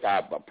 hey, look,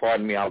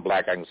 pardon me, I'm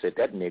black, I can say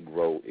that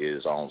Negro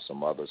is on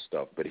some other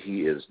stuff, but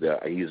he's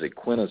a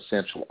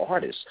quintessential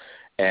artist.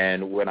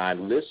 And when I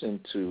listen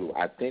to,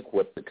 I think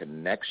what the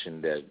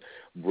connection that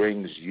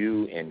brings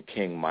you and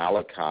King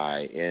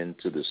Malachi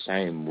into the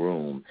same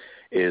room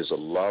is a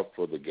love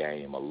for the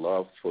game, a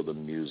love for the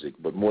music,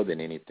 but more than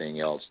anything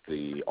else,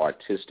 the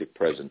artistic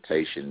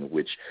presentation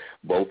which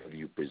both of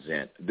you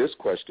present. This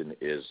question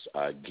is,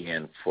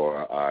 again,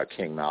 for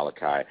King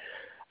Malachi.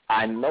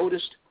 I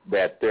noticed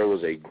that there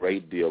was a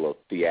great deal of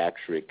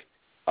theatric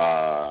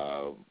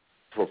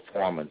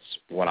performance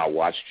when I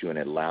watched you in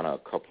Atlanta a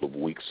couple of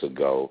weeks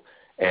ago,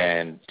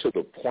 and to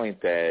the point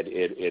that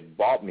it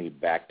brought me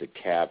back to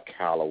Cab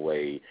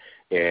Calloway,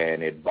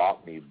 and it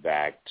brought me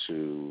back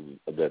to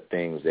the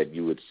things that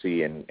you would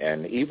see,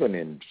 and even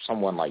in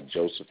someone like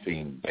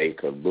Josephine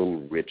Baker,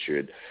 Little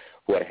Richard,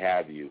 what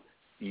have you.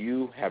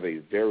 You have a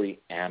very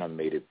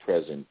animated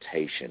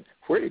presentation.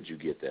 Where did you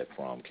get that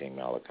from, King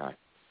Malachi?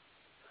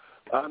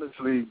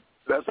 Honestly,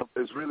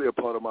 it's really a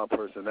part of my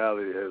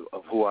personality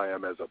of who I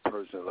am as a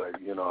person. Like,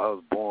 I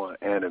was born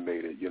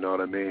animated, you know what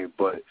I mean?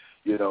 But,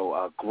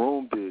 I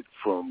groomed it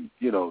from,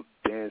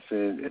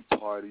 dancing and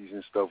parties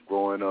and stuff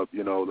growing up,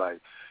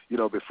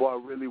 before I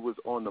really was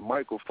on the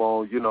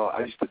microphone,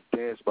 I used to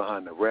dance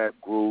behind the rap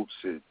groups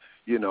and,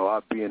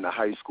 I'd be in the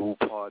high school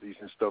parties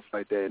and stuff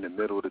like that in the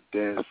middle of the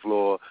dance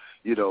floor,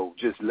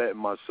 just letting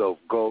myself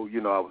go.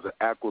 I was an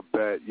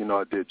acrobat,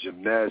 I did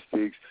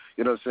gymnastics,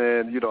 you know what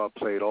I'm saying? I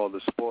played all the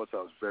sports. I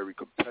was very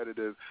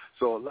competitive.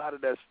 So a lot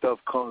of that stuff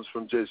comes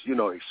from just,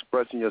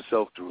 expressing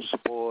yourself through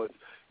sports,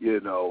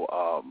 getting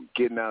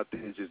out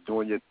there and just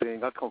doing your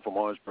thing. I come from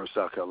Orangeburg,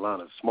 South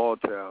Carolina, small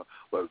town,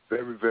 but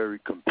very, very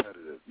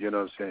competitive, you know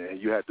what I'm saying?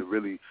 And you have to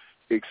really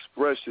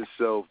express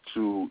yourself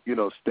to,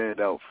 stand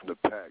out from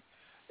the pack.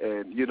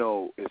 And,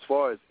 as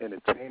far as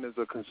entertainers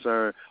are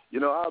concerned,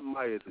 I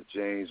admire the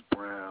James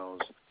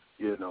Browns,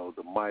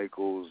 the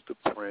Michaels, the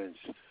Prince,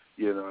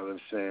 you know what I'm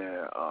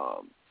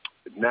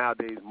saying?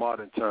 Nowadays,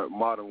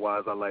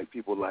 modern-wise, I like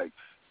people like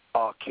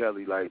R.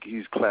 Kelly, like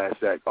he's class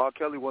act. R.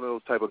 Kelly, one of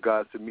those type of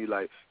guys to me,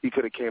 like he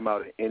could have came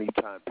out at any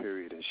time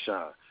period and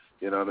shine.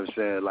 You know what I'm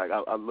saying? Like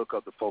I look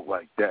up to folk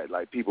like that,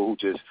 like people who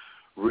just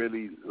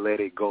really let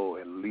it go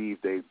and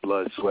leave their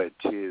blood, sweat,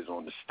 tears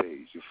on the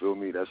stage. You feel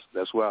me?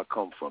 That's where I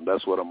come from.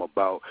 That's what I'm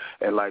about.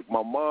 And like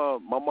my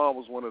mom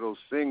was one of those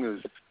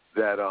singers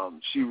that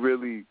she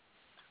really,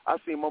 I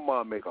seen my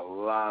mom make a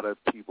lot of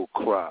people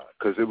cry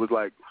because it was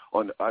like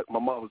my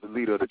mom was the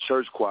leader of the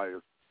church choir,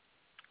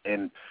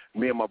 and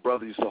me and my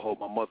brother used to hold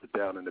my mother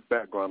down in the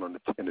background in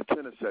the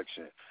tenor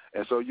section.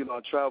 And so I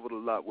traveled a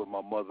lot with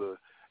my mother.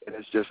 And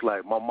it's just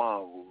like my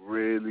mom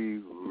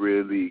really,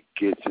 really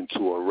gets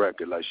into a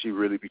record. Like she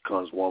really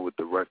becomes one with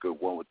the record,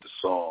 one with the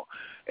song.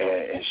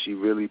 And she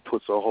really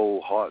puts her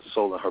whole heart,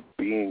 soul, and her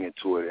being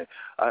into it.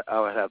 And I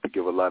would have to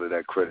give a lot of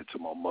that credit to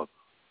my mother.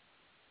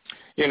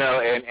 And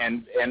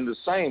the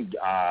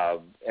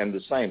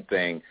same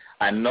thing.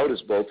 I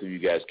noticed both of you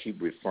guys keep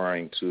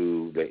referring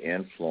to the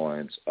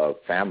influence of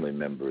family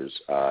members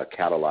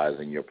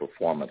catalyzing your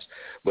performance.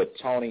 But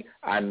Tony,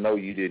 I know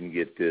you didn't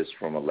get this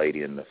from a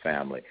lady in the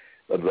family.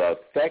 The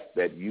effect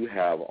that you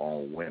have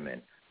on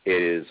women,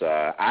 it is,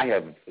 I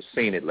have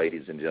seen it,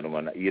 ladies and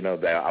gentlemen.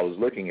 That I was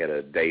looking at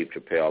a Dave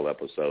Chappelle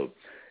episode,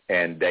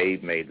 and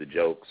Dave made the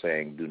joke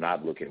saying, do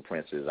not look in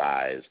Prince's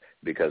eyes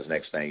because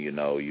next thing you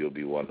know, you'll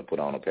be wanting to put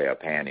on a pair of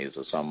panties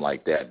or something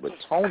like that. But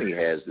Tony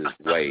has this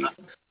way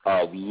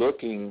of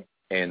looking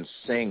and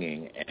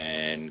singing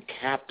and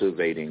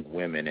captivating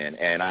women.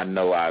 And I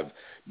know I've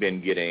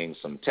been getting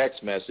some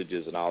text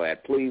messages and all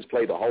that. Please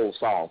play the whole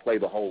song. Play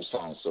the whole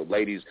song. So,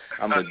 ladies,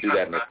 I'm going to do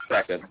that in a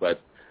second. But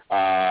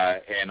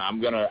and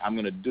I'm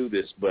gonna do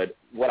this. But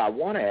what I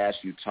want to ask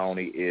you,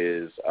 Tony,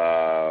 is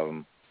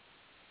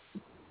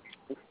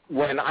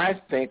when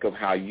I think of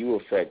how you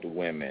affect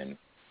women,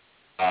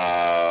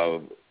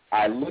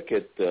 I look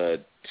at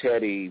the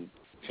Teddy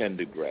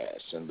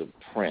Pendergrass and the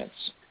Prince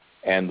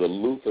and the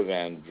Luther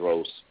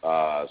Vandross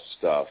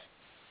stuff.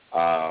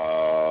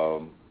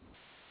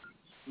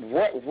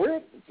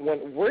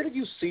 Where do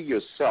you see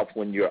yourself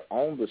when you're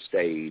on the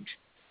stage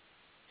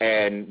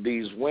and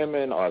these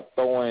women are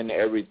throwing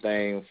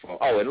everything from,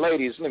 and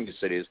ladies, let me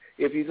say this,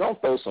 if you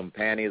don't throw some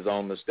panties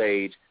on the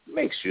stage,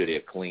 make sure they're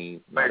clean.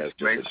 Make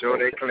sure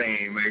they're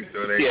clean.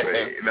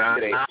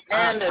 clean.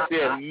 And that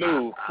they're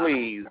new,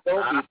 please.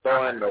 Don't be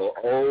throwing the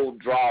old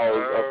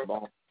drawers up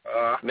on.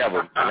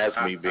 Never mind, that's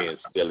me being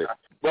silly.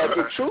 But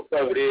the truth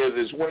of it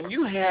is when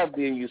you have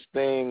these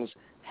things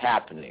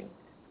happening,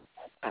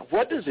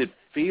 what does it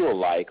feel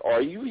like? Or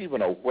are you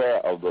even aware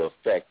of the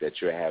effect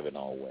that you're having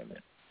on women?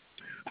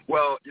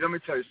 Well, let me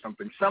tell you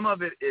something. Some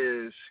of it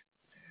is,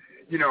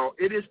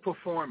 it is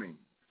performing,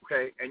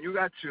 okay? And you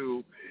got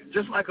to,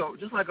 just like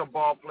a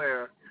ball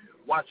player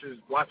watches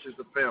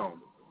the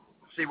film,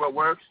 see what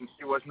works and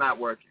see what's not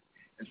working,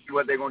 and see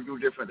what they're going to do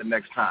different the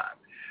next time.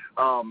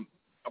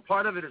 A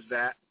part of it is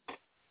that.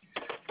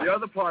 The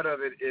other part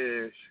of it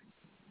is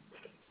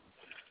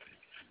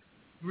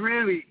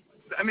really,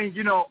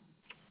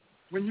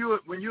 when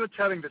you're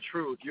telling the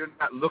truth, you're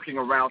not looking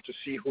around to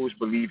see who's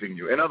believing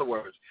you. In other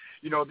words,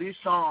 these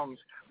songs,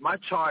 my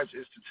charge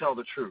is to tell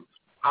the truth.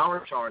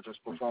 Our charge as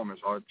performers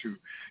are to,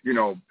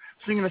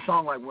 singing a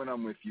song like When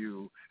I'm With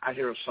You, I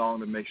hear a song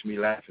that makes me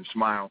laugh and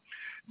smile.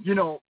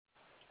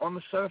 On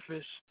the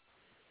surface,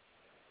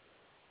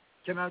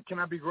 can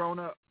I be grown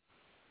up?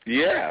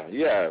 Yeah.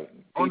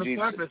 On the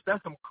surface,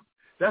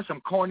 that's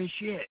some corny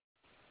shit.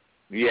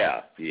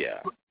 Yeah.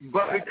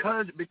 But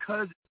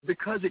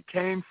because it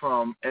came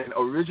from and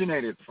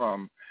originated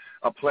from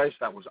a place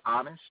that was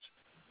honest,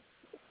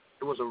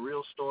 it was a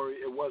real story.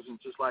 It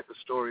wasn't just like a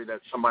story that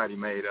somebody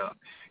made up.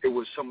 It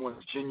was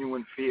someone's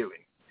genuine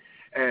feeling.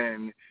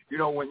 And,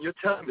 when you're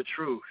telling the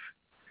truth,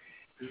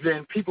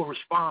 then people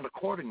respond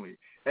accordingly.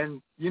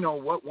 And,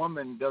 what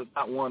woman does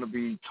not want to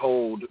be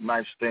told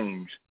nice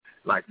things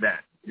like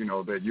that,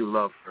 that you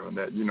love her and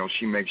that,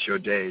 she makes your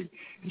day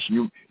and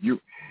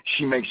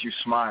she makes you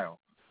smile.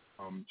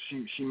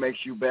 She makes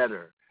you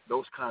better.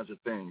 Those kinds of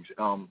things.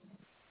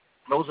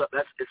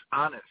 It's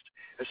honest.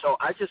 And so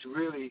I just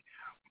really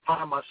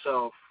find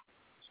myself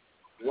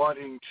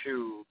wanting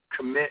to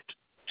commit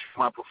to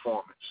my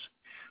performance.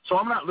 So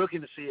I'm not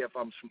looking to see if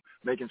I'm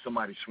making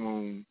somebody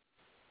swoon.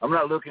 I'm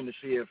not looking to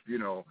see if,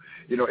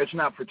 it's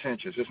not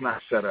pretentious. It's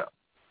not set up.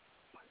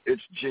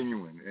 It's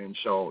genuine. And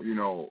so,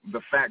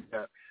 the fact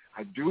that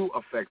I do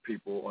affect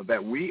people or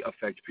that we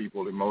affect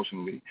people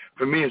emotionally,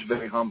 for me, is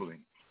very humbling.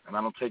 And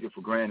I don't take it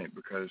for granted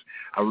because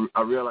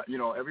I realize,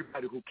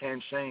 everybody who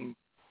can sing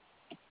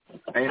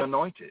ain't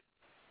anointed.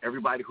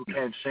 Everybody who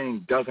can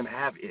sing doesn't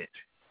have it.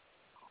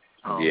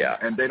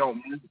 And they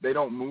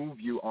don't move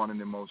you on an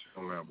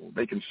emotional level.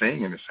 They can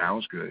sing and it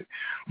sounds good,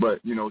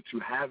 but to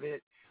have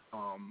it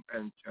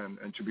and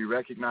to be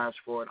recognized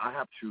for it, I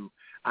have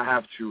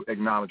to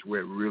acknowledge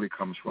where it really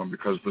comes from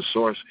because the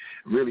source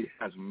really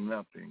has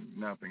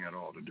nothing at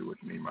all to do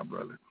with me, my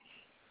brother,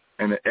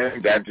 and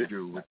everything to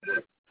do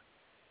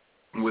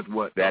with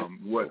what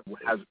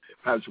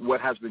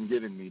has been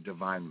given me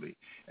divinely,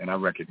 and I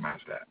recognize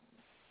that.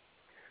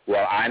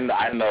 Well, I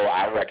know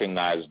I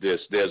recognize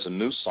this. There's a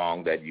new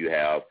song that you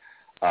have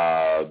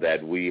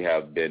that we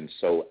have been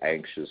so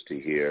anxious to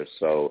hear.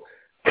 So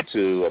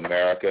to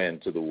America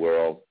and to the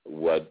world,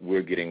 what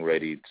we're getting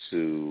ready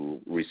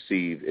to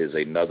receive is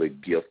another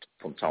gift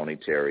from Tony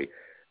Terry.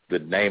 The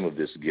name of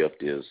this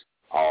gift is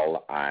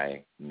All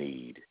I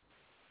Need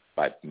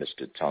by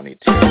Mr. Tony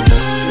Terry.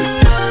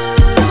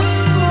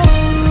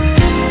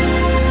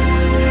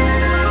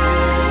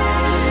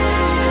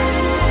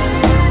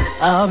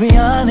 I'll be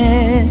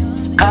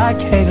honest, I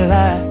can't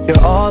lie.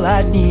 You're all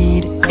I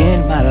need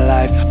in my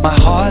life. My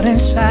heart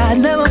inside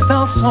never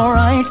felt so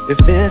right. If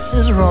this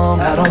is wrong,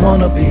 I don't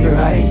wanna be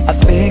right. I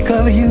think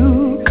of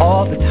you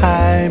all the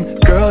time.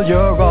 Girl,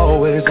 you're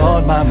always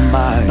on my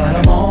mind. Not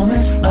a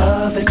moment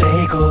of the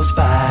day goes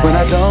by when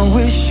I don't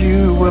wish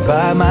you were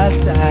by my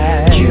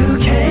side. You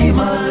came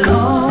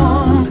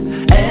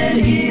along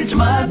and eased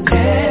my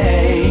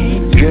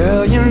pain.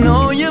 Girl, you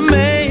know you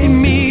made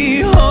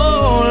me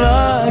whole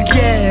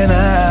again.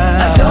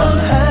 I don't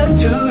have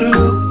to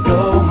look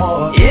no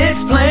more. It's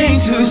plain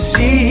to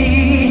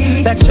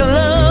see that your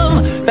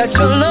love,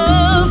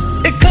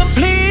 it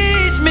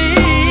completes me.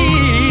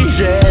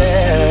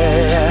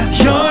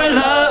 Yeah, your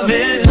love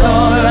is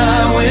all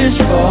I wish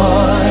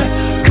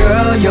for.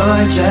 Girl,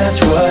 you're just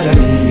what I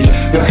need.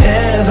 You're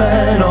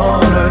heaven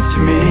on earth to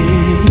me.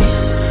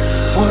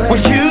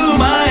 Would you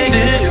mind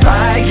if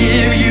I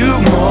give you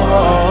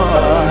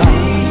more?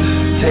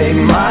 Take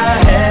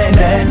my hand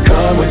and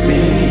come with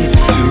me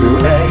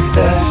to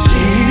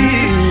ecstasy.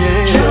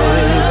 Your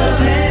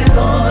love is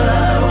all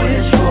I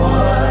wish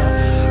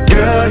for.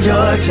 Girl,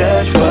 you're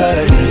just what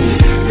I need.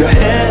 You're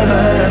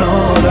heaven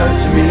on earth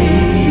to me.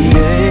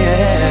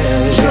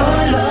 Yeah. Your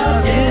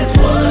love is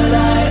what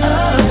I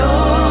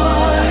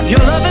adore.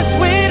 Your love is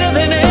sweeter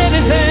than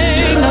anything.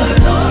 Your love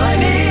is all I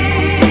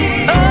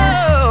need. Oh,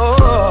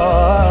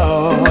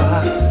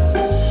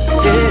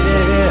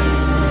 yeah.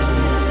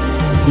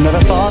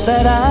 Never thought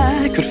that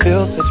I could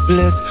feel such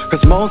bliss,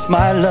 'cause most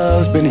my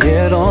love's been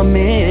hit or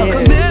miss. A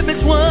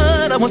commitment's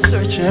what I was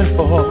searching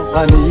for.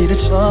 I needed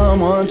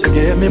someone to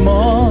give me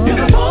more. You're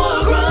the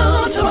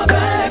foreground to my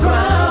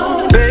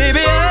background.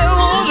 Baby, I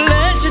won't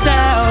let you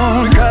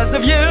down. Because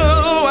of you,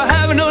 I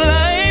have no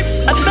life.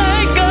 I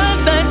thank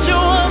God that you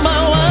are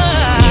my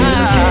wife. You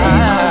came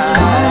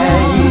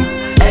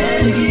by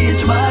and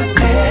eased my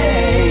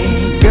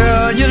pain.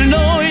 Girl, you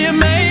know you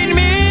made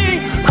me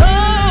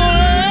whole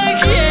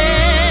again.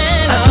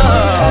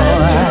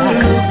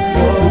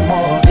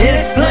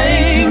 It's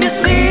plain to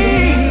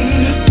see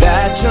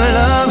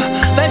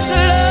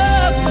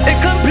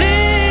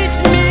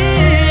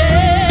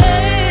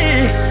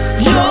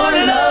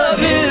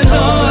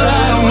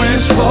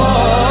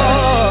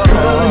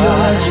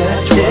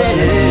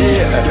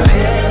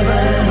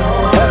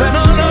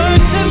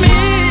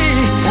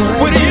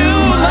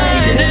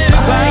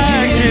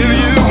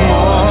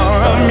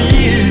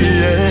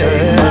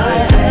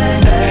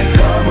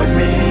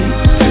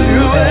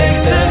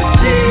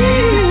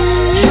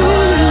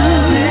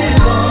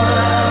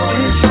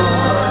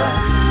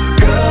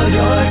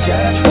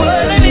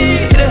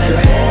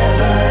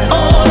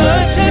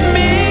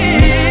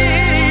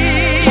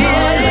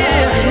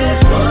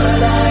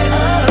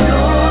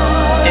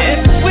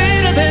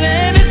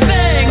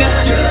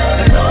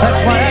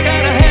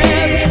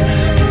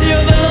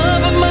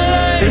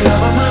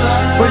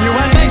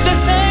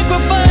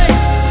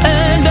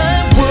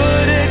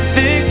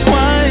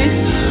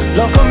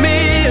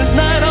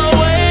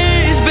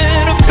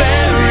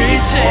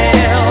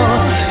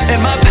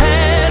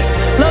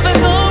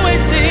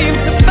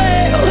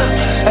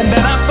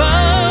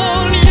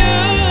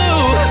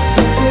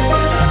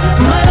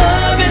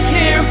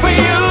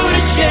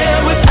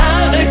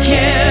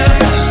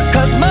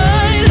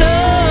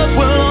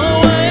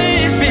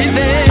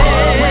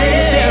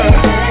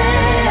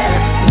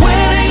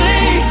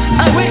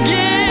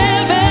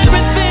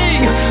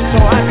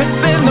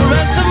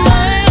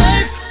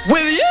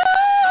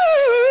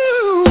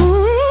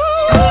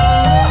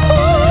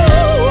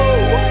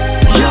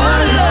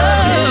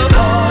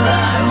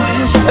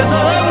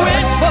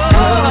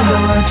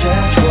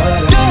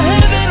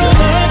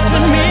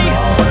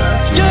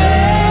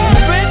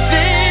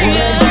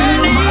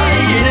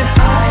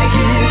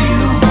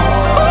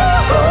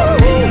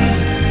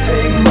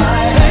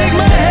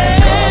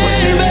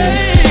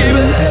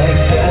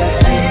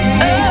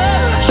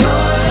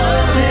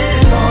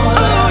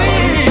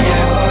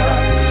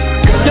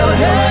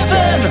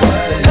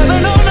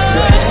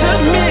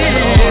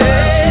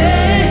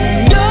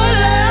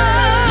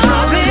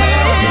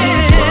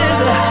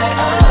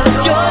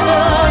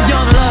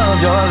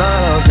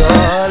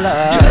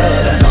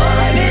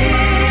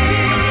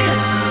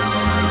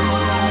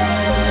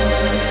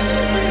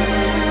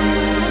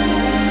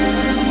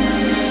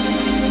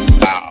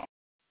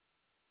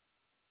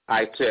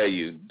I tell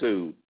you,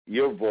 dude,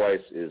 your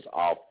voice is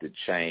off the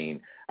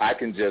chain. I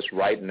can just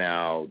right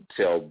now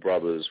tell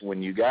brothers,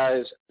 when you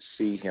guys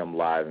see him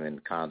live in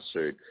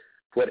concert,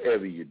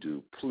 whatever you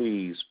do,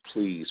 please,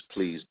 please,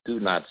 please do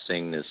not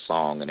sing this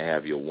song and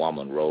have your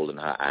woman rolling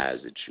her eyes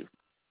at you.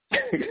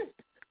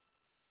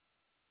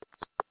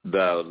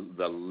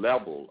 The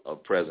level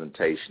of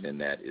presentation in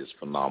that is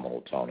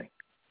phenomenal, Tony.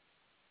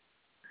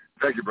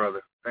 Thank you,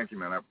 brother. Thank you,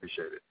 man. I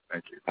appreciate it.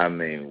 Thank you. I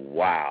mean,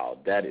 wow,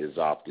 that is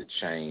off the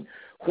chain.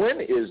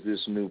 When is this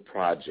new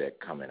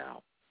project coming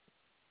out?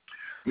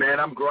 Man,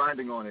 I'm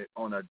grinding on it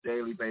on a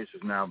daily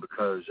basis now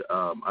because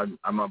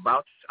I'm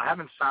about to, I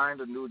haven't signed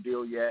a new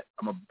deal yet.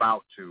 I'm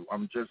about to.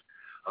 I'm just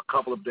a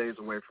couple of days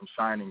away from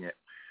signing it.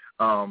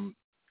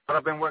 But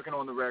I've been working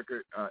on the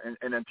record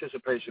in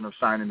anticipation of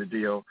signing the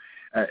deal.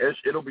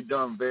 It'll be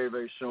done very,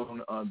 very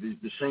soon.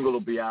 The single will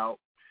be out.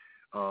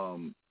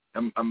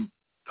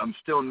 I'm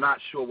still not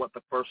sure what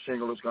the first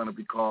single is going to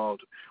be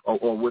called,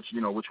 or which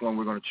one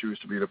we're going to choose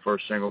to be the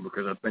first single,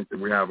 because I think that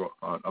we have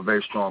a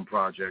very strong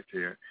project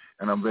here,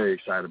 and I'm very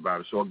excited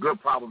about it. So a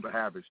good problem to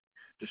have is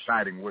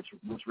deciding which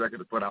record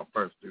to put out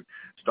first to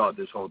start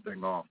this whole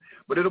thing off.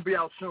 But it'll be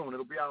out soon.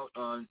 It'll be out,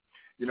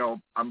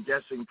 I'm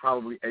guessing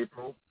probably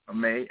April or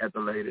May at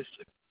the latest.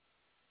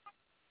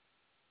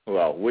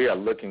 Well, we are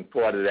looking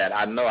forward to that.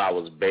 I know I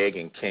was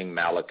begging King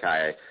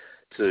Malachi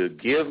to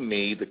give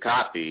me the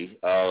copy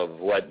of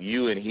what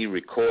you and he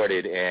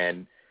recorded,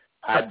 and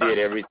I did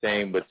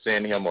everything but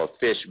send him a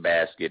fish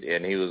basket,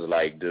 and he was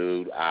like,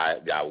 dude,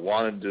 I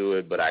want to do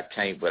it, but I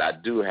can't, but I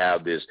do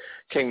have this.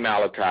 King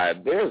Malachi,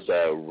 there's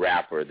a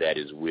rapper that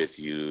is with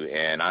you,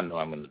 and I know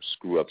I'm going to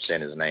screw up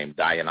saying his name,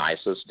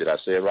 Dionysus. Did I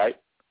say it right?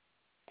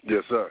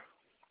 Yes, sir.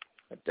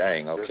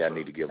 Dang, okay, yes, I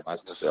need to give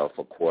myself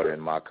a quarter in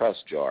my cuss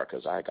jar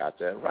because I got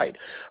that right.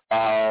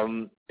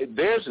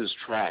 There's this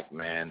track,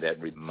 man, that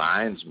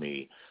reminds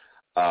me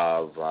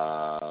of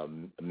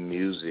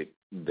music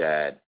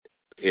that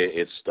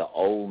it's the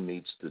old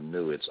meets the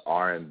new. It's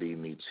R&B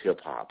meets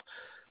hip-hop,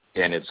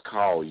 and it's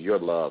called Your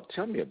Love.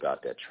 Tell me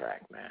about that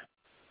track, man.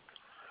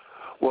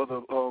 Well,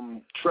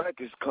 the track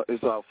is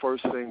our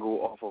first single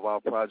off of our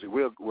project.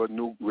 We're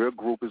a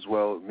group as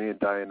well, me and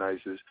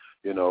Dionysus,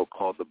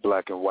 called the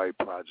Black and White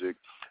Project.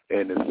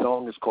 And the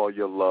song is called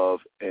Your Love,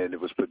 and it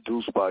was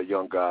produced by a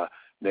young guy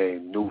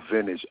named New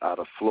Vintage out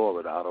of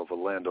Florida, out of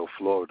Orlando,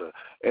 Florida.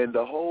 And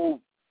the whole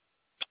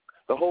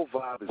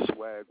vibe and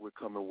swag we're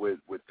coming with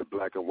the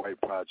Black and White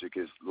Project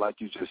is,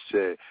 like you just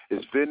said,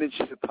 is vintage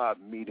hip-hop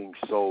meeting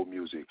soul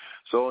music.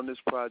 So on this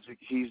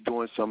project, he's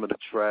doing some of the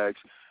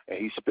tracks, and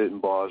he's spitting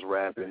bars,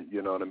 rapping,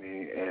 you know what I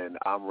mean, and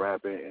I'm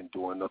rapping and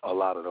doing a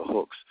lot of the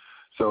hooks.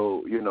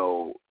 So,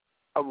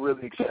 I'm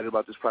really excited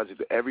about this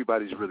project.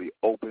 Everybody's really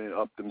opening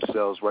up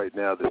themselves right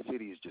now. The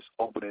city is just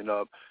opening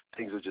up.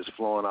 Things are just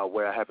flowing our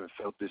way. I haven't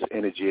felt this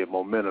energy and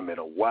momentum in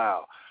a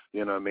while.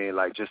 You know what I mean?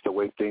 Like, just the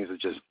way things are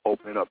just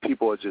opening up.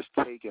 People are just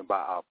taken by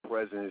our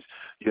presence,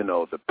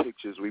 the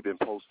pictures we've been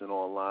posting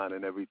online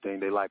and everything.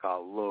 They like our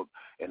look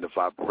and the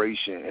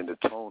vibration and the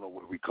tone of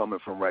where we're coming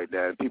from right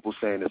now. And people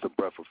saying it's a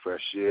breath of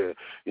fresh air.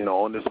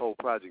 On this whole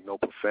project, no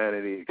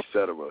profanity,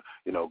 etc.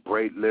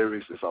 Great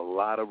lyrics. There's a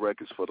lot of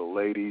records for the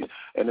ladies.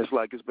 And it's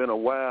like it's been a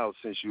while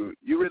since you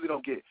really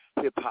don't get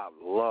hip-hop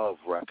love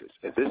records.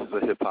 And this is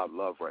a hip-hop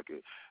love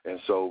record. And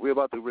so we're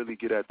about to really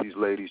get at these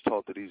ladies,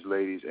 talk to these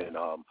ladies, and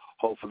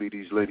hopefully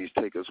these ladies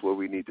take us where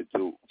we need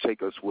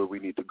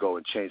to go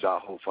and change our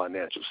whole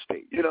financial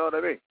state. You know what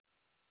I mean?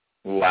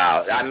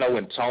 Wow. I know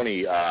when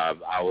Tony,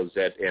 I was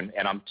at, and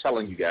I'm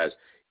telling you guys,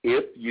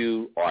 if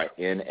you are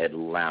in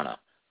Atlanta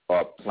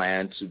or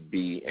plan to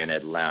be in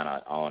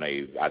Atlanta on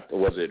I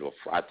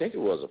think it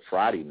was a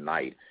Friday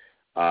night.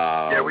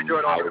 We do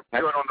it on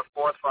the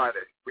fourth Friday.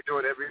 We do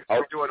it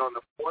on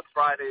the fourth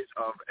Fridays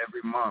of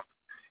every month.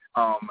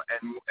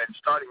 And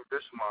starting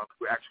this month,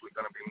 we're actually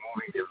going to be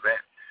moving the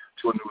event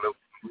to a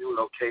new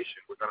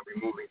location. We're going to be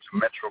moving to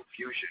Metro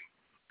Fusion,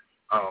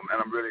 and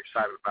I'm really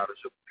excited about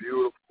it. It's a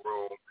beautiful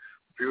room,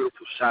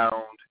 beautiful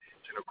sound.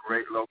 It's in a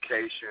great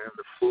location.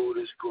 The food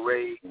is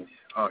great.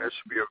 It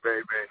should be a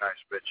very, very nice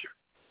picture.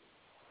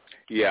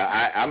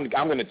 Yeah, I'm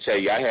going to tell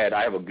you, I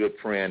have a good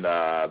friend.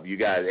 You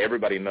guys,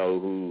 everybody know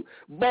who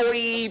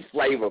Bowie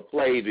Flavor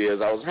Flav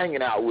is. I was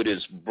hanging out with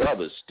his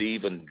brother,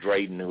 Stephen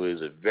Drayton, who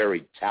is a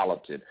very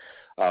talented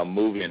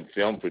movie and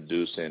film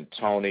producer, and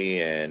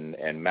Tony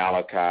and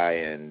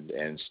Malachi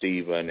and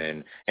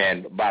Stephen.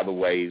 And by the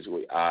way,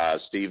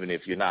 Stephen,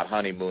 if you're not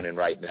honeymooning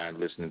right now and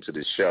listening to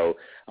this show,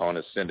 I want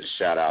to send a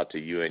shout-out to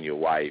you and your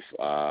wife,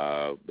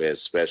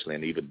 especially,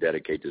 and even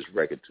dedicate this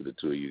record to the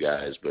two of you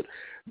guys. But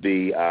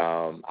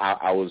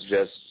I was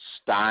just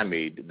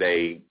stymied.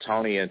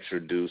 Tony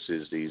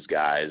introduces these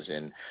guys,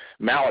 and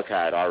Malachi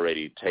had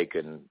already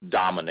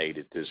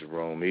dominated this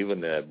room.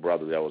 Even the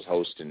brother that was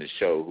hosting the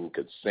show, who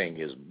could sing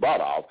his butt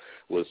off,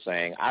 was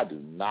saying, I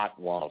do not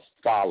want to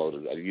follow.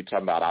 You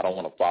talking about I don't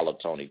want to follow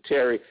Tony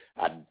Terry.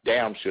 I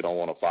damn sure don't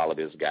want to follow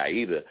this guy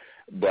either.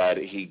 But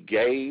he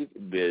gave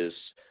this,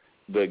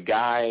 the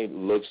guy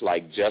looks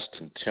like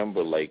Justin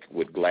Timberlake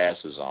with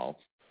glasses on.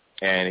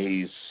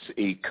 and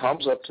he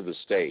comes up to the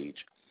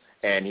stage,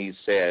 and he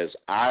says,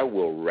 I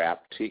will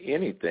rap to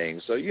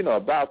anything. So,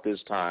 about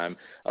this time,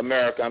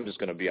 America, I'm just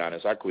going to be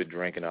honest, I quit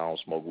drinking. I don't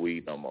smoke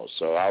weed no more.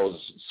 So I was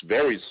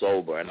very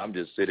sober, and I'm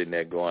just sitting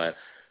there going,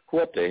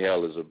 what the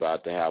hell is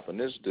about to happen?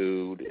 This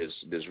dude is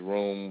this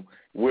room.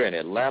 We're in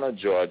Atlanta,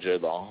 Georgia,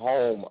 the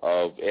home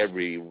of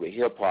every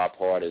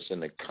hip-hop artist in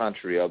the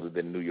country other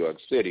than New York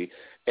City,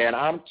 and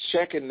I'm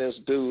checking this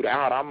dude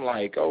out. I'm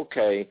like,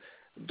 okay,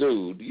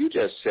 dude, you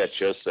just set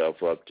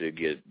yourself up to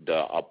get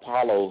the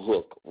Apollo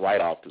hook right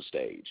off the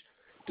stage.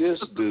 This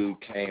dude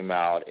came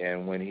out,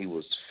 and when he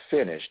was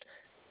finished,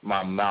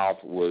 my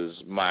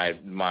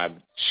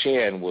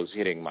chin was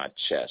hitting my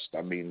chest.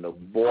 I mean, the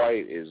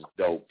boy is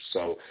dope.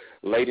 So,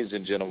 ladies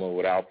and gentlemen,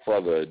 without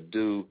further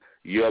ado,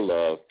 Your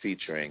Love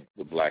featuring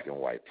the Black and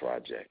White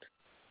Project.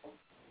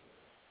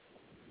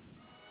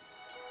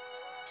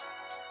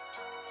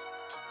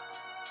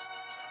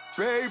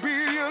 Baby,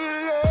 your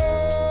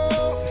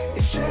love,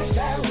 it's just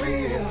that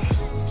real.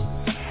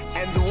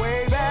 And the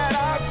way that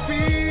I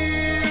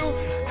feel,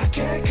 I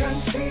can't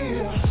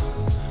conceal.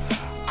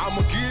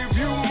 I'ma give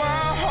you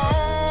my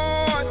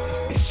heart,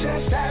 it's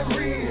just that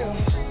real.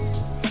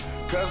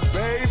 'Cause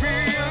baby,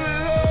 your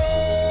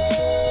love,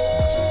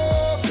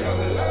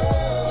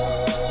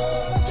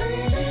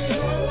 baby,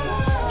 your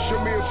love. Show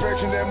me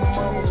affection that my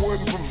mama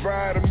wouldn't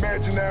provide.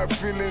 Imagine how I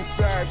feel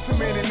inside. So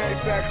many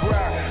nights I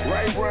cry.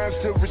 Right rhymes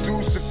to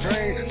reduce the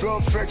pain. The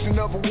affection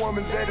of a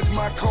woman, that is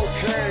my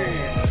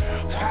cocaine.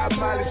 Pop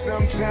Molly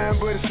sometime,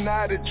 but it's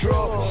not a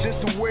drug. It's just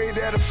the way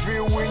that I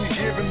feel when you're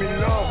giving me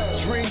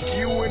love. Drink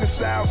you in a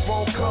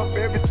styrofoam cup.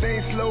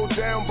 Everything slowed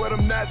down, but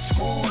I'm not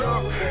screwed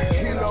up.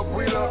 Heal up,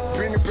 wheel up,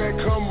 bring it back,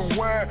 come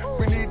rewind.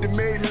 We need to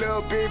make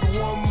love, baby,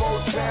 one more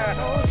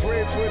time.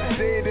 Pray for the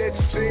day that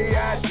you say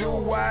I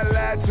do. I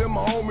lied to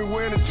my homie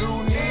when I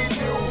do need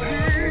you.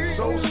 It's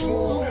so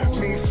smooth,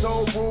 me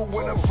so rude.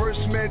 When I first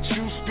met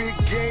you, spit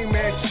game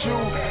at you.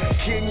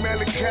 King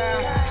Malachi,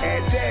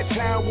 at that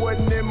time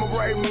wasn't in my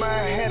right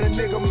mind. Had a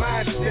nigga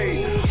mind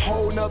state.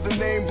 Whole nother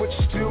name, but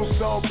you still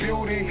saw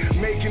beauty.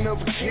 Making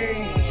of a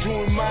king,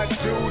 doing my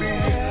duty.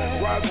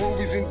 Rock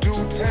rubies in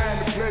due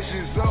time, the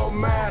pleasure's all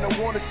mine. I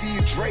wanna see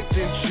you draped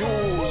in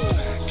jewels.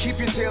 Keep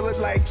your tailored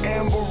like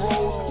Amber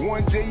Rose.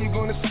 One day you're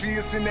gonna see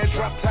us in that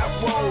drop top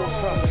rose.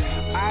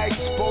 I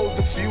exposed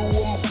a few of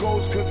my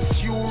goals, 'cause it's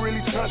you who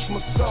really touched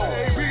my soul.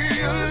 Baby,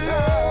 your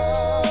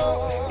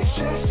love, it's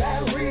just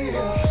that real.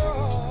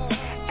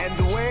 And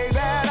the way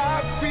that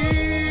I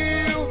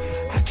feel,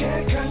 I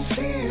can't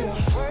conceal.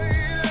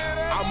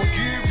 I'ma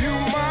give you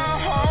my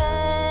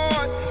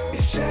heart,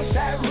 it's just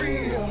that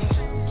real.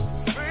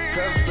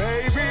 'Cause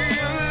baby,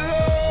 your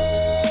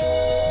love,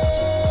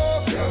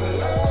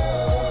 baby.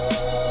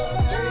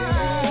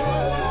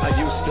 I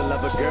used to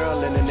love a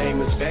girl and her name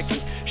was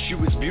Becky. She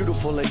was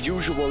beautiful,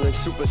 unusual, and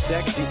super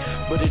sexy,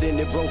 but it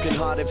ended broken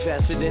hearted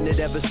faster than it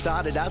ever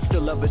started. I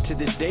still love her to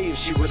this day if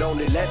she would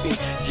only let me.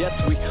 Yes,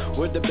 we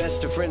were the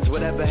best of friends,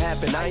 whatever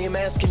happened. I am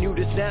asking you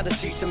this now to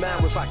see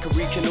somehow if I could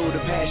rekindle the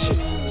passion.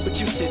 But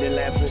you sitting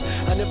laughing.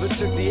 I never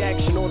took the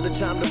action or the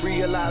time to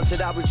realize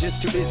that I was just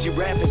too busy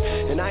rapping.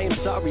 And I am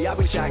sorry, I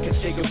wish I could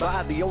say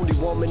goodbye. The only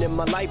woman in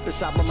my life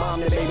beside my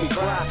mom that made me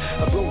cry.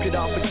 I broke it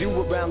off with you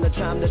around the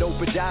time that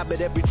Oprah died,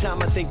 but every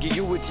time I think of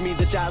you, it's me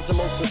that dies the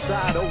most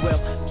inside. Oh well,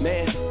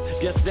 man,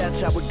 guess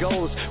that's how it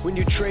goes. When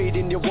you trade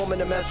in your woman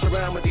to mess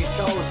around with these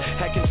hoes,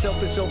 hacking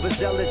selfish,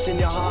 overzealous, in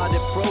your heart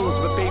it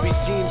froze. But baby,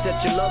 seems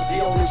that your love's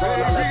the only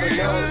one I'll ever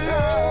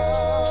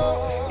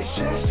know. It's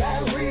just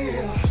that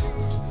real.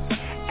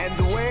 And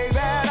the way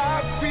that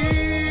I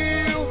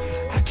feel,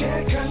 I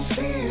can't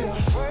conceal.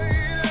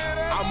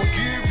 I'ma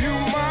give you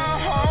my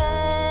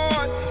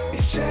heart,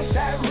 it's just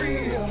that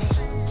real.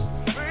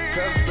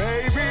 'Cause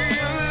baby,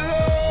 your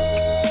love,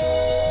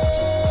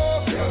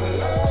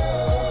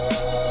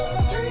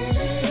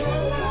 baby, your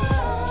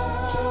love.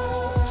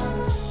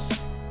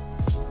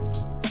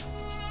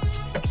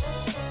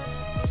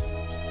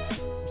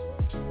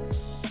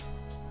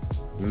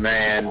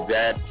 Man,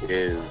 that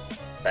is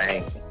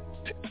bang.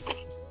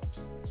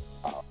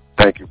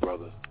 Thank you,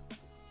 brother.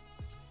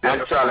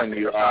 I'm telling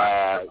you,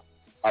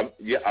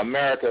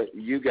 America,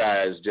 you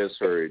guys just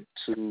heard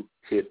 2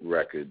 hit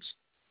records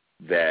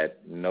that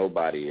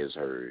nobody has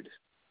heard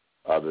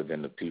other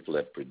than the people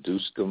that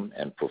produced them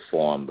and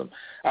performed them.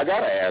 I got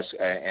to ask,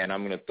 and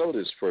I'm going to throw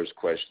this first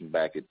question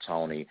back at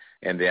Tony,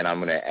 and then I'm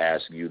going to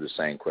ask you the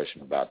same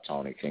question about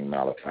Tony, King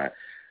Malachi.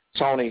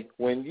 Tony,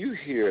 when you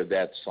hear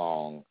that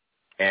song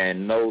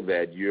and know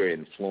that you're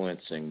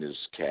influencing this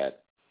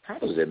cat, how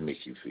does that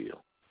make you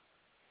feel?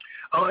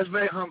 Oh, it's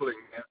very humbling.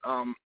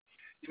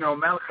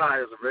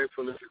 Malachi is a very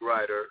prolific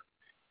writer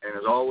and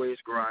is always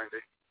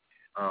grinding.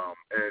 And,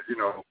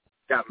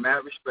 got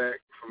mad respect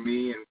for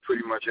me and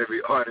pretty much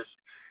every artist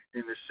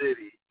in the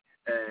city.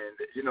 And,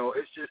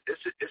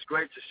 it's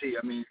great to see.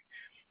 I mean,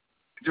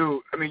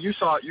 dude, you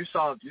saw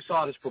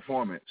this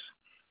performance.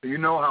 You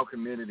know how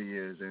committed he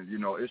is. And,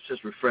 it's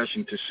just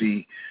refreshing to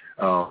see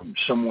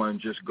someone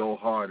just go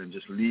hard and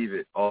just leave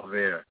it all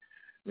there.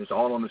 It's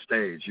all on the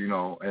stage, you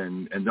know,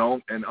 and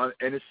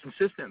it's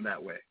consistent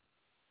that way.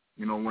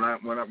 You know,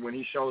 when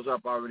he shows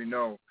up, I already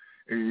know,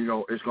 you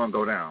know, it's going to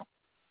go down.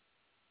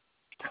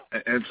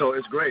 And so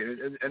it's great,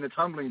 and it's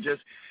humbling.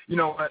 Just, you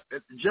know,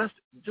 just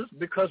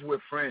because we're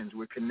friends,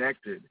 we're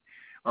connected.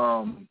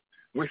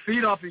 We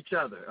feed off each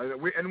other,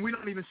 and we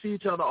don't even see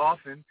each other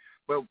often.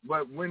 But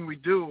when we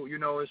do, you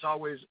know, it's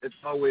always a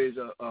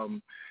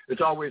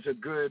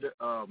good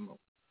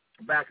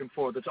back and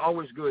forth. It's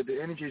always good.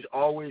 The energy is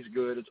always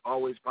good. It's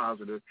always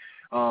positive.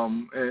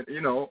 And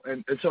you know,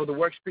 and so the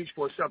work speaks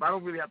for itself. I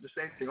don't really have to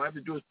say anything. All I have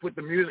to do is put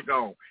the music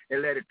on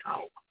and let it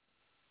talk.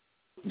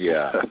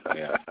 Yeah.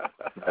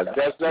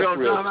 That's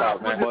real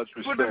talk, man. Much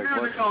respect. Put the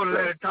music on and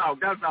let it talk.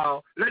 That's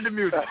all. Let the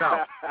music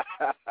talk.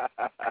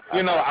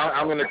 You know,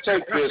 I'm going to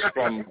take this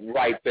from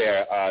right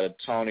there,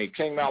 Tony.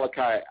 King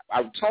Malachi,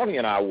 Tony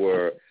and I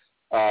were,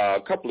 a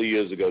couple of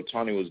years ago,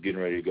 Tony was getting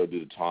ready to go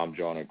do the Tom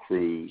Joyner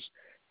cruise.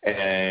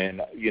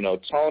 And, you know,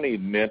 Tony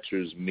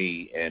mentors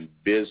me in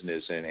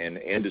business and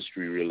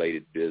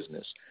industry-related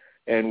business.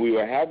 And we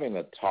were having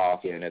a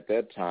talk, and at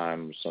that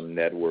time, some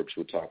networks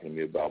were talking to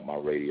me about my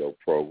radio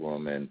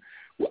program, and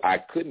I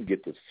couldn't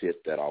get the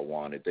fit that I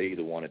wanted. They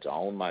either wanted to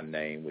own my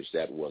name, which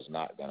that was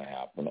not going to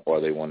happen,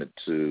 or they wanted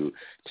to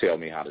tell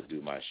me how to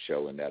do my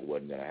show, and that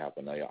wasn't going to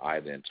happen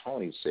either. And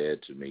Tony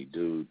said to me,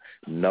 dude,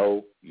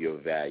 know your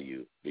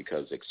value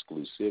because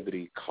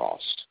exclusivity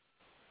costs.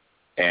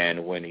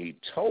 And when he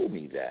told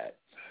me that,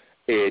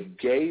 it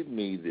gave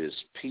me this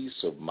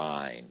peace of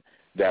mind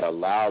that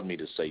allowed me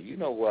to say, you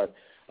know what?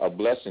 A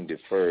blessing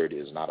deferred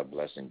is not a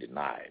blessing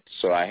denied.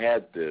 So I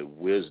had the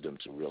wisdom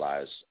to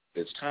realize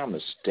it's time to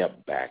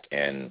step back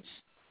and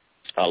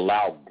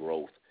allow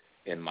growth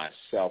in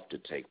myself to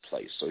take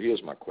place. So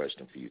here's my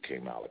question for you,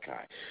 King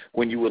Malachi.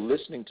 When you were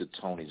listening to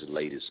Tony's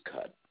latest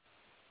cut,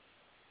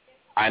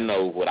 I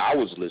know what I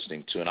was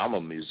listening to, and I'm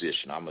a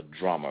musician. I'm a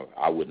drummer.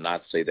 I would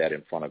not say that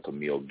in front of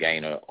Camille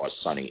Gaynor or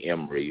Sonny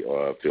Emery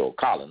or Phil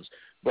Collins,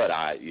 but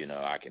I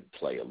can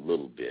play a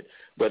little bit.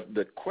 But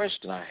the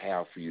question I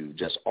have for you,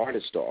 just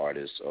artist to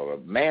artist or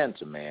man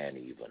to man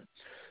even,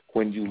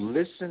 when you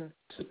listen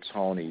to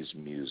Tony's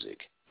music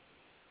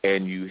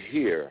and you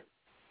hear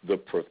the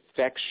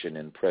perfection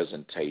in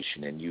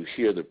presentation and you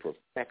hear the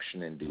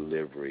perfection in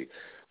delivery,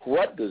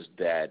 what does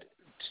that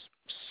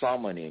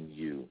summon in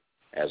you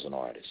as an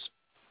artist?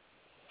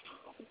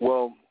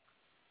 Well,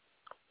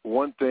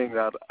 one thing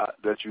that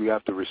you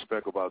have to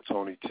respect about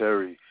Tony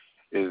Terry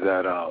is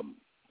that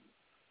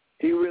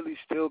he really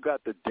still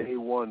got the day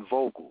one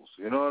vocals.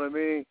 You know what I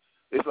mean?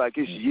 It's like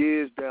it's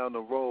years down the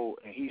road,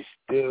 and he's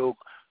still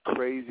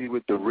crazy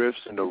with the riffs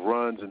and the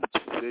runs and the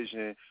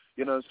precision.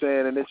 You know what I'm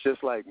saying? And it's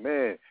just like,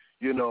 man,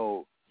 you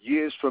know,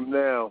 years from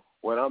now,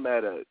 when I'm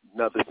at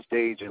another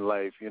stage in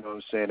life, you know what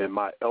I'm saying, in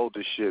my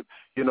eldership,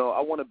 you know, I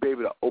want to be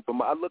able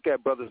to I look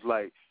at brothers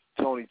like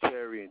Tony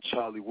Terry and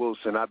Charlie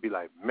Wilson, I'd be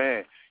like,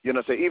 man, you know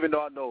what I'm saying, even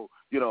though I know,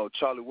 you know,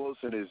 Charlie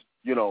Wilson is,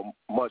 you know,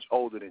 much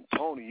older than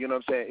Tony, you know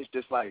what I'm saying, it's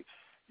just like,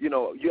 you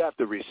know, you have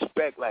to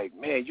respect, like,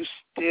 man, you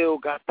still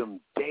got them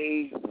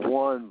day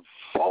one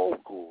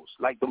vocals,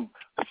 like them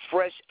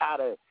fresh out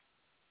of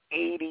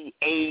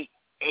 88,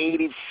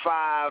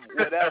 85,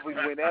 whatever,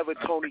 whenever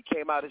Tony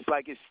came out, it's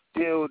like it's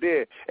still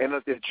there. And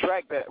the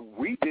track that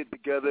we did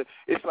together,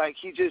 it's like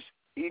he just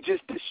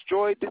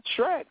destroyed the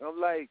track. I'm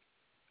like,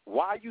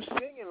 why are you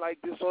singing like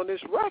this on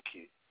this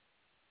record?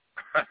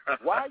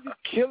 Why are you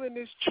killing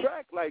this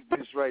track like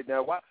this right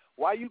now?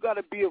 Why you got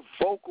to be a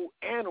vocal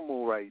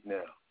animal right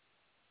now?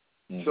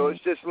 Mm-hmm. So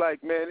it's just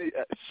like, man,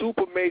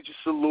 super major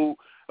salute.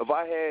 If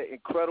I had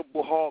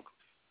Incredible Hulk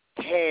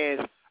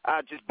hands,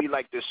 I'd just be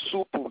like the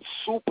super,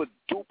 super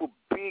duper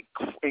big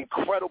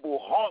Incredible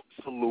Hulk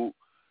salute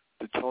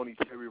to Tony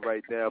Terry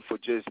right now for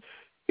just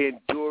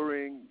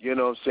enduring, you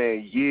know what I'm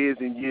saying, years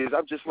and years.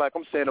 I'm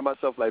saying to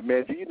myself, like,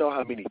 man, do you know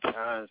how many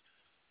times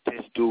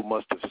this dude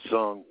must have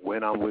sung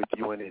When I'm With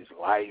You in his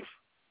life?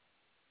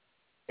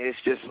 It's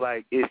just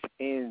like, it's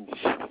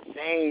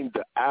insane,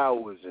 the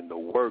hours and the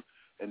work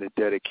and the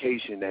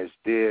dedication that's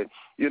there.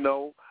 You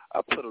know,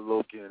 I put a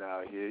look in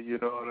out here, you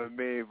know what I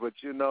mean? But,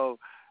 you know,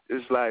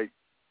 it's like,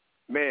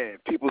 man,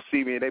 people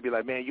see me and they be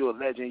like, man, you're a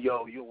legend.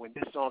 Yo, when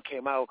this song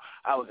came out,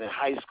 I was in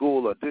high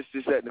school or this,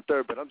 that, and the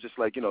third. But I'm just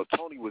like, you know,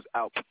 Tony was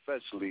out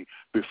professionally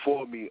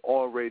before me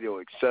on radio,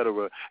 et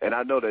cetera. And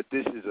I know that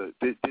this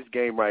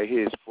game right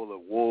here is full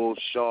of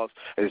wolves, sharks,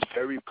 and it's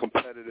very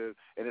competitive.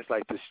 And it's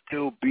like to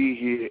still be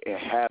here and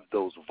have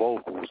those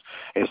vocals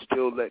and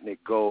still letting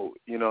it go,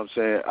 you know what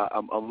I'm saying?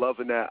 I'm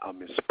loving that.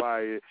 I'm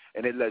inspired.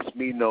 And it lets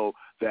me know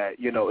that,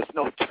 you know, it's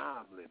no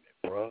time limit,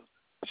 bro.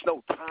 It's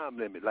no time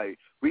limit. Like,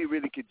 we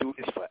really could do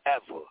this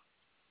forever.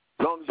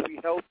 As long as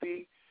we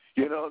healthy,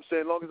 you know what I'm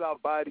saying? As long as our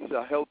bodies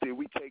are healthy and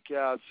we take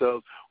care of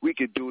ourselves, we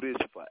could do this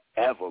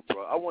forever,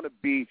 bro. I want to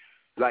be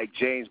like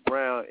James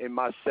Brown in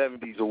my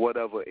 70s or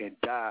whatever and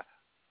die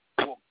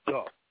booked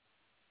up.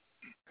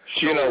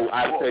 You know,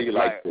 I tell you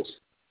like this.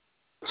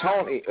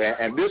 Tony,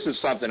 and this is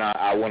something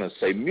I want to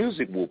say,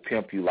 music will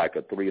pimp you like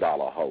a $3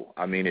 hoe.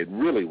 I mean, it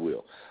really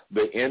will.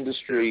 The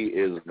industry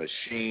is a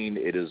machine.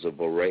 It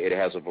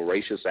has a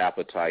voracious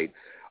appetite.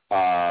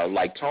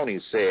 Like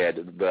Tony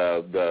said,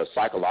 the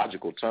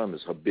psychological term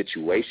is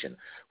habituation,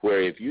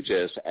 where if you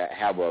just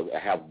have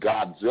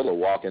Godzilla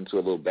walk into a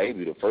little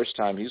baby, the first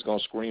time he's going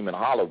to scream and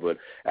holler, but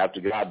after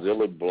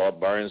Godzilla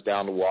burns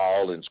down the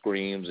wall and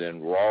screams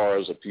and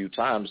roars a few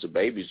times, the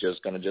baby's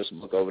just going to just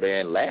look over there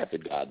and laugh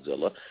at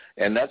Godzilla.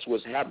 And that's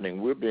what's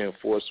happening. We're being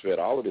force-fed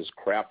all of this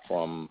crap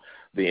from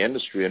the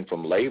industry and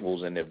from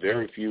labels, and there are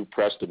very few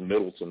Preston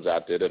Middletons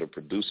out there that are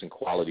producing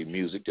quality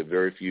music. There are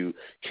very few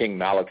King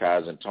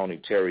Malachis and Tony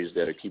Terrys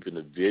that are keeping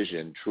the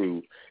vision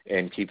true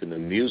and keeping the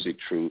music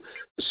true.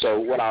 So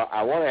what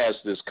I want to ask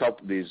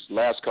these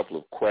last couple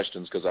of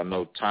questions, because I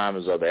know time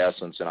is of the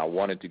essence, and I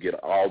wanted to get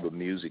all the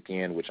music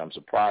in, which I'm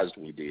surprised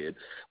we did.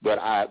 But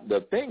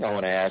the thing I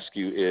want to ask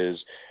you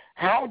is,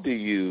 how do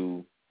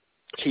you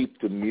keep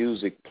the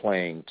music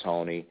playing,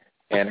 Tony?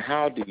 And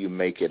how do you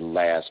make it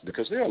last?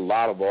 Because there are a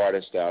lot of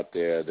artists out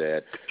there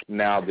that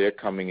now they're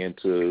coming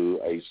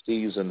into a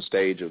seasoned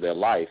stage of their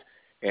life,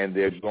 and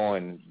they're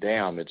going,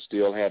 damn, it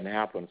still hadn't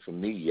happened for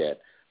me yet.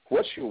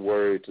 What's your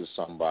word to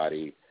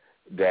somebody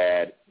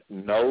that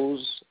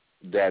knows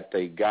that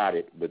they got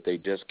it, but they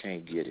just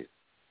can't get it?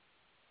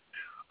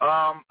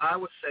 I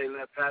would say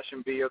let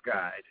passion be your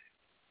guide.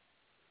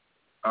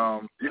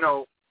 I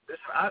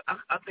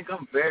think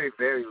I'm very,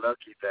 very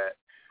lucky that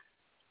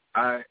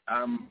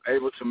I'm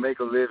able to make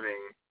a living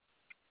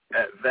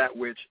at that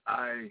which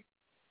I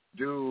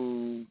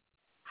do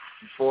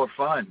for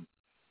fun.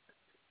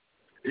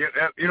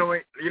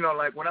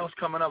 Like when I was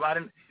coming up, I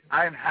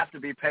didn't have to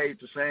be paid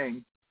to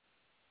sing.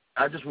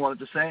 I just wanted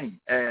to sing,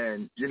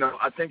 and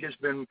I think it's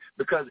been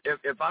because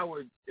if I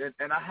were,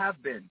 and I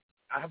have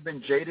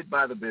been jaded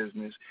by the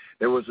business.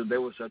 There was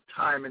a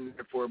time in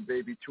there for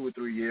maybe 2 or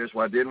 3 years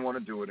where I didn't want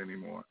to do it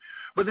anymore.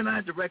 But then I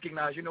had to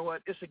recognize, you know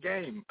what, it's a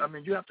game. I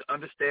mean, you have to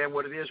understand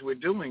what it is we're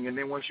doing, and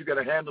then once you get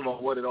a handle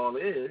on what it all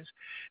is,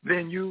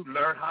 then you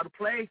learn how to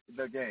play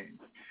the game.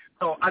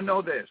 So I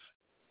know this,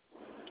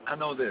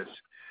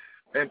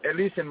 and at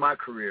least in my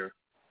career,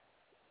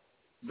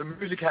 the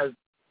music has,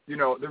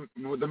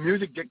 the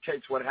music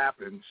dictates what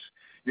happens,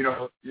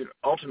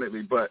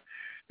 ultimately, but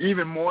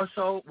even more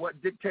so,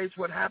 what dictates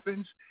what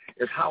happens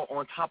is how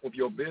on top of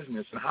your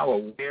business and how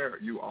aware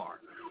you are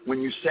when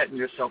you're setting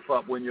yourself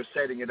up, when you're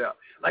setting it up.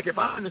 Like if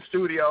I'm in the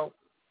studio,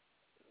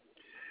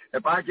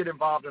 if I get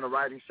involved in a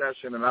writing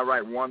session and I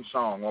write one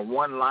song or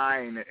one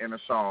line in a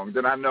song,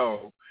 then I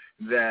know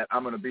that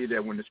I'm going to be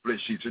there when the split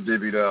sheets are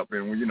divvied up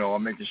and,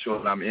 I'm making sure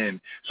that I'm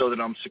in so that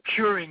I'm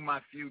securing my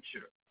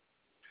future.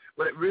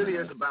 But it really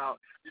is about,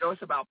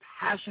 it's about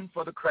passion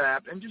for the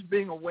craft and just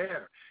being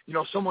aware.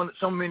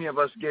 So many of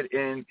us get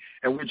in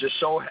and we're just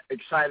so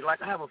excited.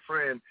 Like I have a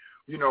friend,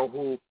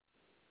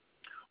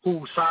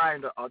 who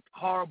signed a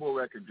horrible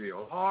record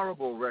deal.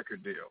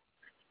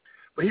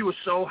 But he was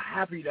so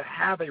happy to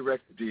have a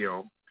record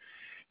deal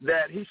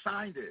that he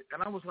signed it.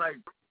 And I was like,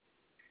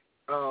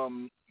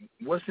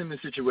 what's in the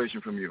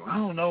situation from you? I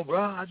don't know,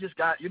 bro. I just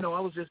got, I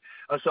was just,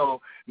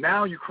 so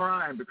now you're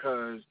crying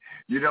because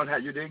you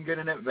didn't get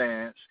an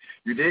advance.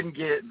 You didn't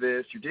get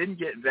this. You didn't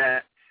get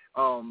that.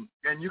 And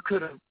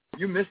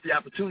you missed the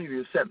opportunity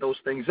to set those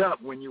things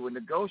up when you were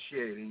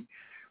negotiating.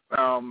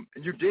 And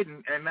you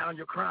didn't, and now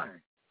you're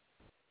crying.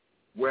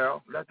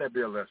 Well, let that be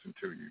a lesson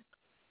to you.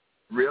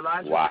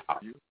 Realize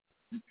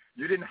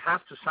you didn't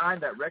have to sign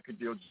that record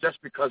deal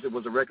just because it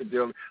was a record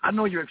deal. I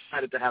know you're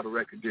excited to have a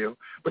record deal,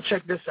 but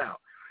check this out.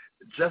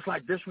 Just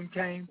like this one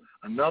came,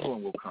 another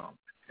one will come.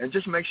 And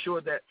just make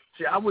sure that,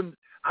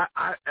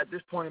 I at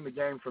this point in the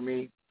game for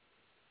me,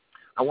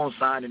 I won't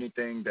sign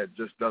anything that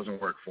just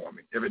doesn't work for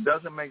me. If it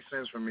doesn't make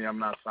sense for me, I'm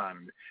not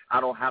signing it. I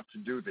don't have to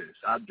do this.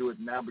 I do it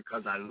now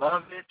because I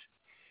love it.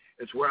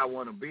 It's where I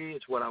want to be.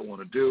 It's what I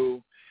want to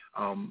do.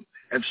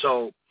 And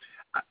so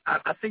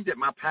I think that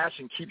my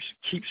passion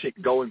keeps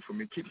it going for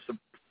me, keeps the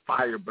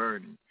fire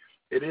burning.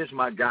 It is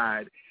my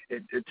guide.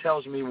 It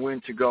tells me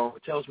when to go.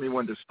 It tells me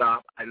when to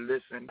stop. I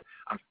listen.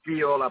 I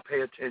feel. I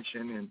pay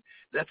attention. And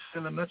that's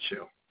in a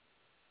nutshell.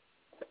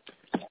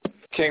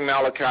 King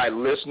Malachi,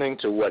 listening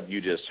to what you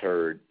just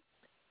heard,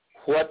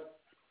 what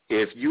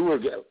if you were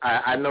 –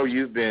 I know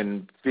you've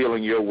been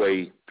feeling your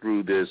way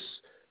through this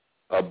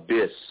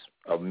abyss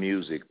of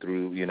music,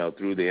 through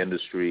the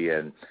industry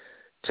and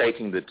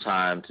taking the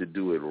time to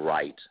do it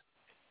right.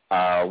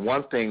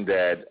 One thing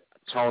that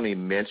Tony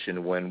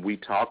mentioned when we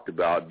talked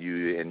about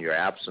you in your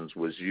absence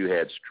was you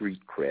had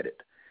street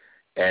credit,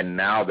 and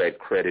now that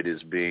credit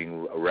is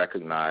being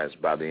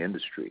recognized by the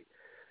industry.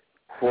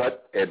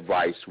 What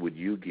advice would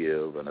you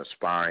give an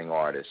aspiring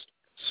artist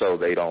so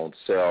they don't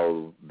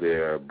sell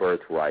their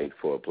birthright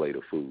for a plate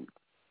of food?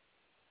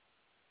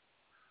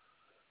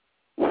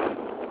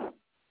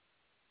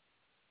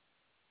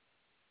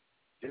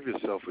 Give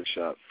yourself a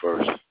shot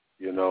first.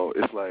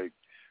 It's like,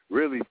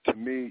 really, to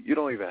me, you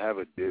don't even have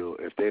a deal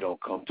if they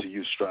don't come to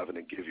you striving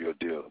to give you a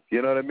deal.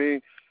 You know what I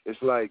mean?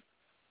 It's like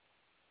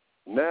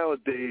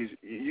nowadays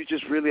you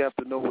just really have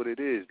to know what it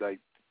is. Like,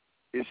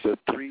 it's a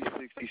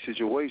 360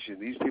 situation.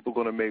 These people are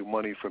going to make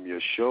money from your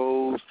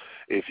shows.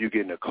 If you're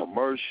getting a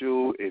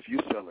commercial, if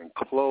you're selling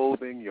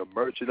clothing, your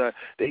merchandise,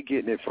 they're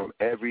getting it from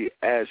every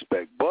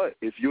aspect. But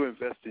if you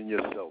invest in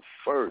yourself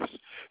first,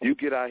 you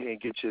get out here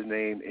and get your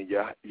name and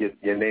your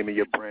name and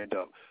your brand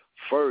up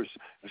first,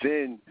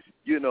 then,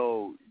 you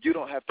know, you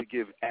don't have to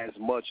give as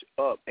much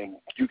up and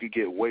you could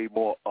get way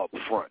more up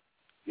front.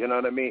 You know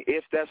what I mean?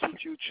 If that's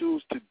what you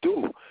choose to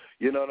do,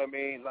 you know what I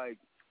mean? Like,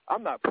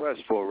 I'm not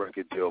pressed for a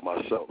record deal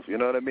myself, you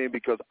know what I mean?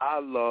 Because I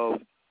love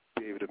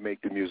being able to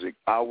make the music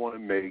I want to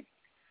make.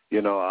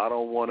 You know, I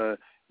don't want to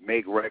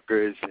make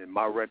records and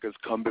my records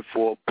come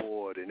before a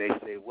board and they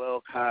say,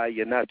 well, Kai,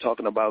 you're not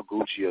talking about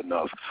Gucci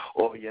enough,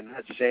 or you're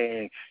not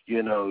saying,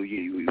 you know,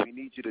 we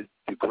need you to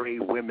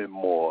degrade women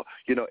more,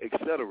 you know, et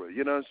cetera.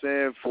 You know what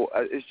I'm saying?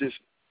 It's just,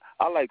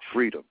 I like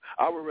freedom.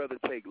 I would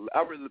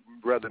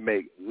rather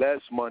make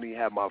less money,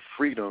 have my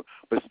freedom,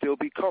 but still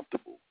be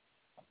comfortable.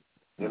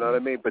 You know what I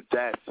mean? But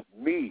that's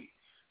me.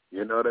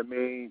 You know what I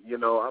mean? You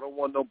know, I don't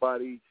want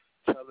nobody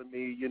telling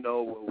me, you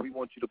know, well, we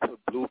want you to put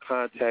blue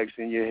contacts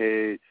in your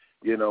head.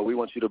 You know, we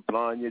want you to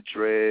blonde your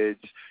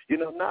dreads. You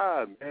know,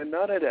 nah, man,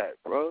 none of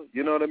that, bro.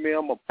 You know what I mean?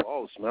 I'm a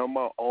boss, man. I'm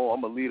my own.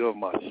 I'm a leader of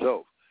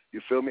myself.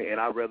 You feel me? And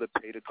I'd rather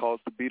pay the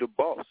cost to be the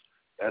boss.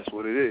 That's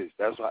what it is.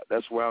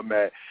 That's where I'm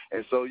at.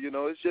 And so, you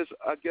know, it's just,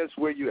 I guess,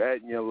 where you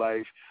at in your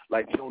life.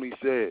 Like Tony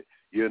said,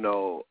 you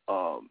know,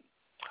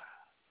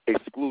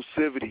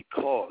 exclusivity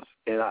costs.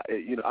 And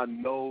I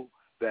know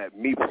that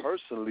me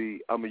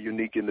personally, I'm a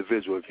unique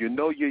individual. If you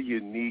know you're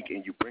unique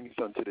and you bring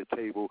something to the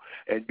table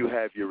and you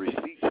have your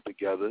receipts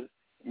together,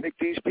 make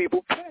these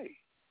people pay.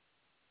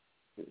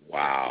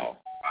 Wow.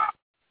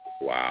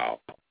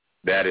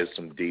 That is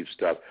some deep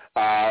stuff.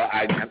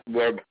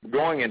 We're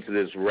going into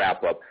this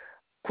wrap-up.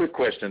 Quick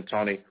question,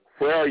 Tony.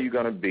 Where are you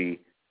going to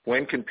be?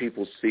 When can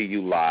people see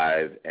you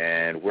live?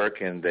 And where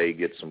can they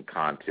get some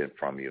content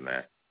from you,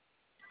 man?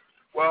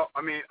 Well,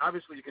 I mean,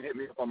 obviously you can hit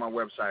me up on my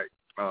website,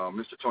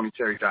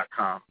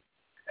 MrTonyTerry.com,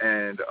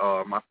 and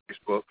my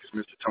Facebook is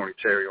Mr. Tony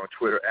Terry, on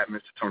Twitter at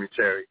Mr. Tony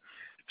Terry.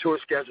 The tour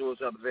schedule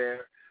is up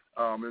there.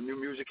 The new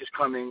music is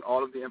coming.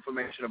 All of the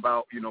information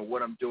about, you know,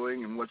 what I'm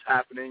doing and what's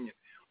happening and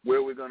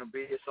where we're going to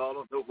be, it's all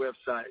on the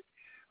website.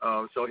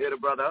 So hit a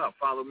brother up.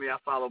 Follow me, I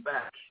follow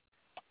back.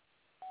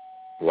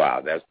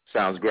 Wow, that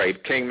sounds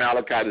great. King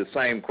Malachi, the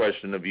same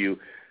question of you.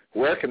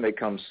 Where can they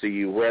come see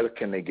you? Where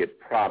can they get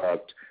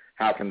product?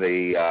 How can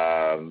they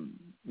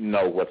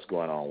know what's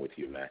going on with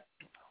you, man?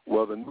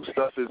 Well, the new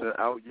stuff isn't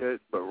out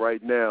yet, but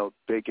right now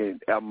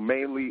I'm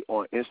mainly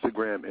on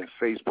Instagram and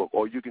Facebook,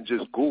 or you can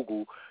just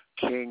Google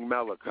King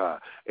Malachi.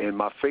 And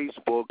my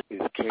Facebook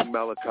is King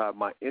Malachi.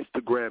 My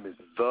Instagram is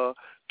The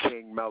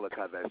King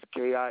Malachi. That's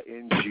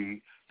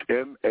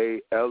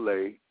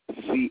KINGMALACHI.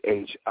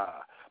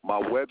 My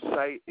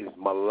website is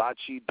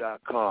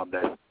Malachi.com.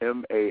 That's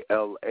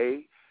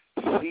MALACHEE.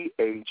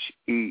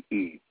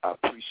 I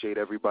appreciate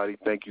everybody.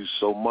 Thank you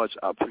so much.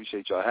 I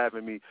appreciate y'all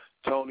having me.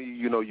 Tony,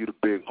 you know, you the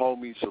big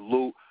homie.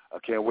 Salute. I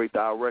can't wait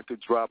till our record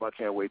drop. I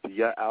can't wait till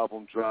your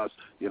album drops.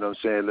 You know what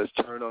I'm saying? Let's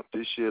turn up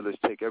this year. Let's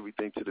take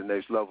everything to the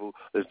next level.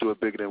 Let's do it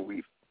bigger than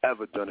we've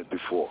ever done it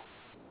before.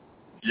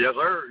 Yes,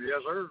 sir.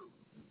 Yes, sir.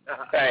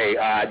 Hey,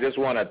 I just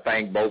want to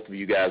thank both of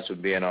you guys for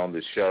being on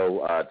the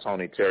show.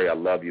 Tony Terry, I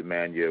love you,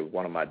 man. You're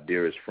one of my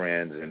dearest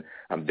friends, and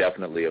I'm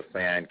definitely a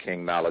fan.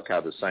 King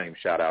Malachi, the same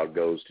shout-out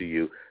goes to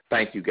you.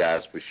 Thank you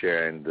guys for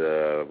sharing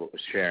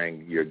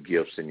your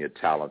gifts and your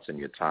talents and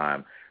your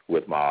time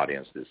with my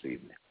audience this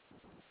evening.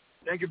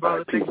 Thank you,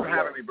 brother. Thanks for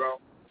having me, bro.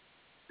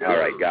 All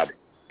right, God bless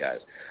you guys.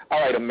 All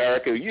right,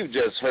 America, you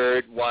just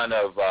heard one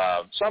of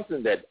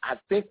something that I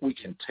think we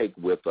can take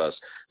with us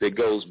that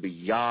goes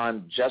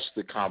beyond just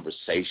the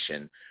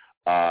conversation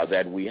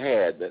that we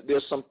had.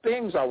 There's some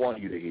things I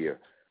want you to hear.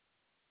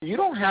 You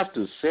don't have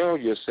to sell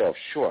yourself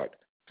short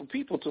for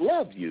people to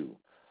love you.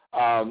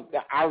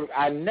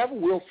 I never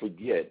will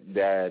forget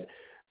that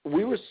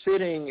we were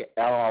sitting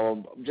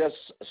just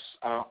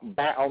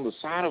back on the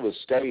side of a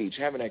stage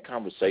having that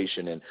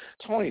conversation, and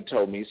Tony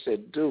told me, he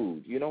said,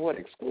 dude, you know what,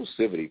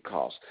 exclusivity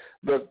costs.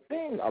 The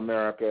thing,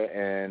 America,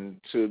 and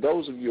to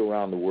those of you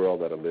around the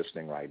world that are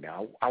listening right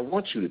now, I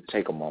want you to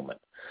take a moment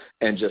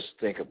and just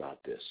think about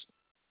this.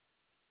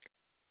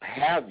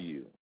 Have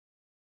you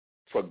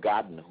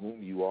forgotten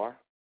whom you are?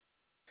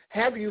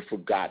 Have you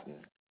forgotten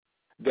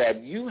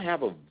that you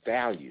have a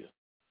value?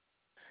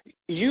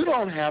 You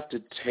don't have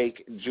to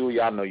take,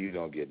 Julia, I know you're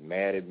going to get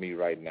mad at me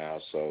right now,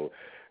 so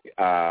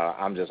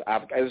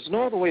there's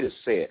no other way to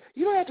say it.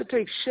 You don't have to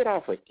take shit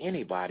off of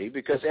anybody,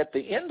 because at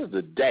the end of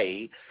the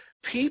day,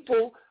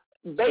 people,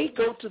 they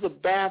go to the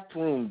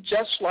bathroom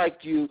just like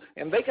you,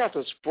 and they got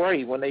to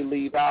spray when they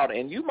leave out,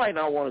 and you might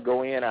not want to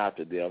go in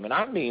after them. And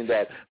I mean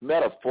that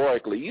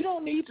metaphorically. You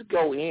don't need to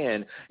go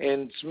in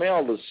and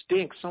smell the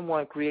stink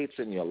someone creates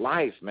in your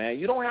life, man.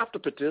 You don't have to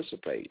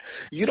participate.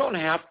 You don't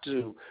have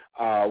to,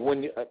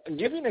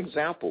 give you an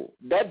example.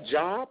 That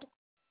job,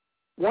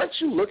 weren't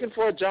you looking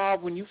for a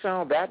job when you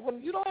found that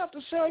one? You don't have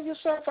to sell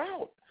yourself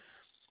out.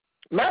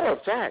 Matter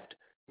of fact,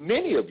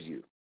 many of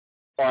you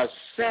are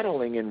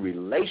settling in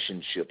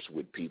relationships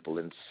with people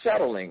and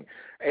settling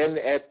and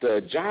at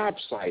the job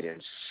site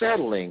and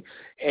settling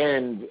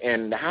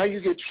and how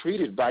you get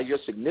treated by your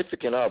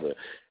significant other.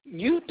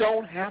 You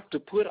don't have to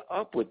put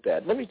up with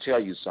that. Let me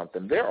tell you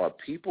something. There are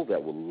people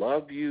that will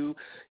love you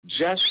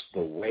just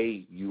the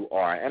way you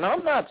are. And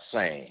I'm not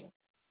saying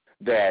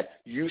that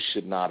you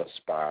should not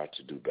aspire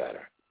to do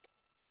better.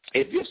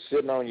 If you're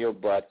sitting on your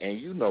butt and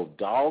you know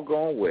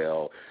doggone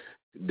well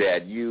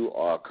that you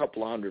are a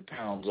couple of 100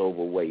 pounds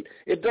overweight,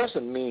 it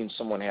doesn't mean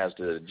someone has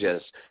to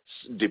just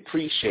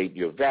depreciate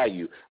your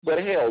value. But,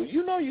 hell,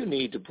 you know you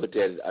need to put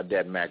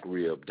that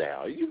McRib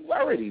down. You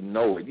already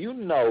know it. You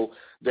know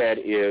that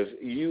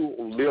if you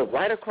live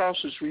right across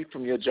the street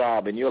from your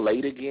job and you're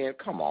late again,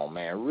 come on,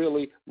 man,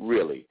 really?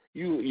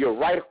 You're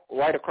right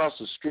across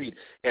the street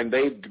and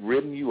they've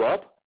ridden you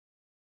up?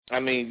 I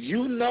mean,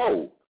 you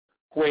know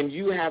when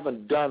you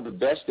haven't done the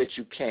best that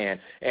you can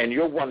and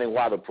you're wondering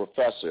why the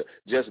professor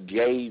just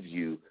gave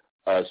you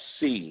a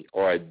C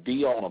or a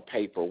D on a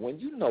paper when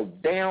you know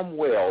damn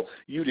well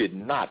you did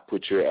not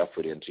put your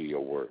effort into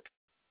your work.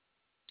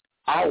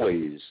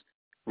 Always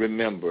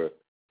remember,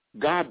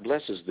 God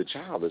blesses the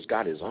child as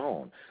God his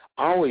own.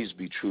 Always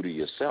be true to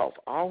yourself.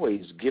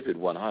 Always give it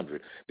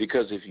 100,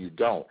 because if you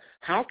don't,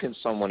 how can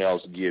someone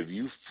else give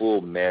you full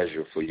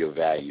measure for your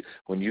value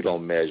when you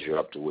don't measure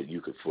up to what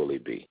you could fully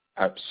be?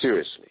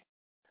 Seriously.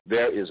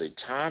 There is a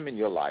time in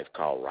your life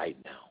called right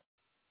now.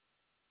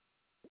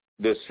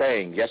 The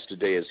saying,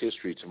 yesterday is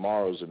history,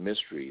 tomorrow is a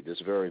mystery,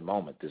 this very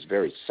moment, this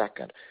very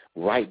second,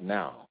 right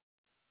now,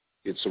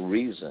 it's a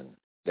reason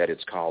that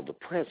it's called the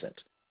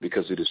present,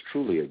 because it is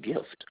truly a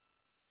gift.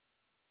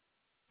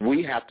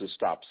 We have to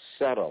stop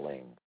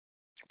settling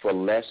for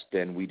less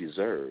than we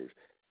deserve.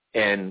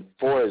 And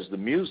for as the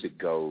music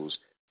goes,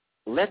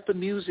 let the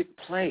music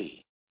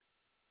play.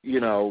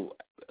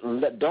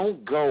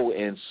 Don't go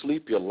and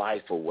sleep your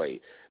life away.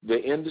 The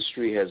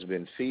industry has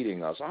been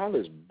feeding us all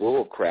this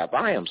bull crap.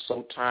 I am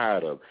so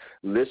tired of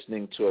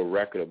listening to a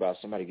record about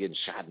somebody getting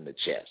shot in the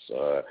chest,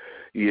 or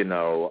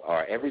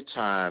every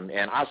time,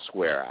 and I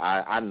swear,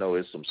 I know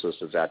there's some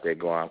sisters out there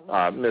going,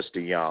 Mr.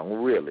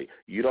 Young, really,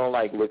 you don't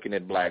like looking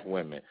at black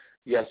women?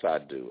 Yes, I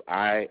do.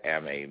 I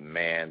am a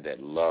man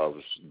that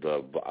loves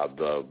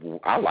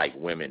I like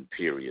women,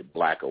 period,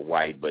 black or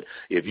white. But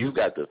if you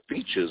got the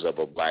features of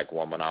a black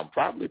woman, I'm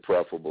probably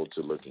preferable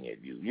to looking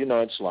at you.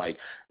 It's like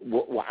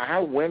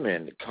our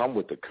women come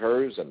with the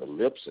curves and the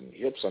lips and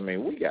hips. I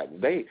mean,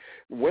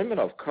 women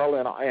of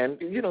color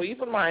and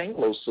even my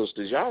Anglo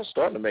sisters, y'all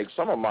starting to make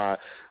some of my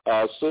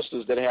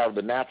sisters that have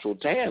the natural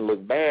tan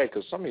look bad,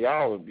 because some of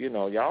y'all,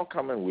 y'all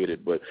coming with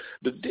it. But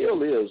the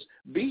deal is,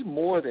 be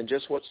more than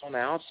just what's on the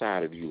outside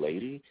of you,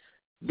 lady.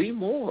 Be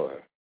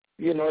more.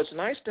 It's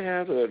nice to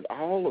have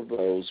all of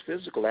those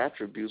physical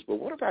attributes, but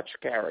what about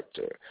your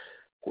character?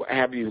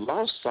 Have you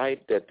lost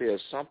sight that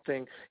there's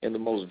something in the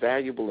most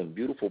valuable and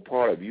beautiful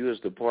part of you is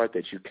the part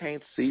that you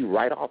can't see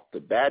right off the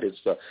bat?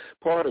 It's the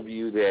part of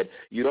you that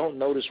you don't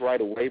notice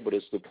right away, but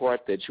it's the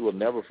part that you will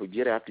never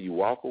forget after you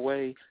walk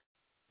away.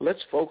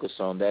 Let's focus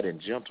on that, and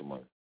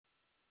gentlemen,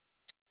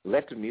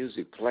 let the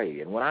music play.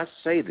 And when I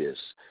say this,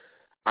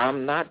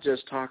 I'm not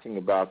just talking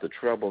about the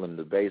treble and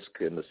the bass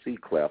and the C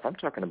clef. I'm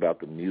talking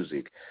about the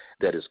music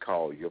that is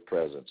called your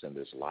presence in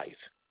this life.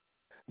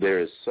 There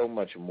is so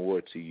much more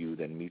to you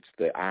than meets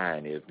the eye,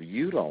 and if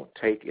you don't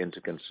take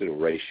into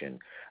consideration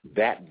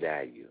that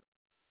value,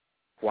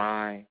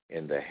 why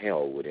in the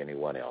hell would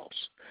anyone else?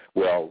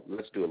 Well,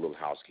 let's do a little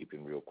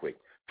housekeeping real quick.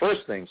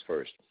 First things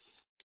first.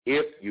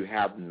 If you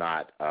have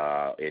not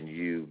and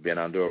you've been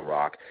under a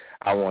rock,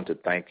 I want to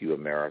thank you,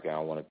 America. I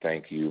want to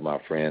thank you, my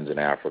friends in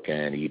Africa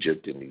and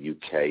Egypt and the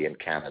UK and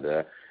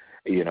Canada.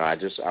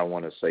 I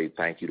want to say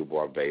thank you to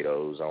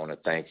Barbados. I want to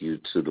thank you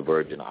to the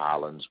Virgin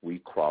Islands. We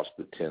crossed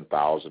the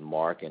 10,000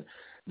 mark, and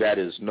that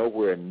is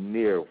nowhere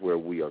near where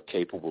we are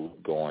capable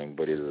of going,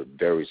 but it is a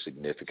very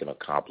significant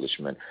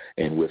accomplishment,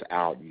 and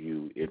without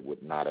you, it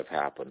would not have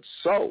happened.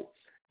 So,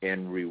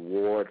 in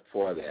reward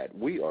for that,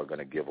 we are going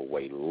to give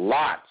away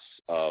lots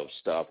of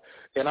stuff,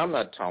 and I'm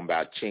not talking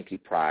about chinky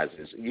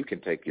prizes. You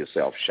can take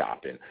yourself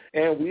shopping,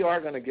 and we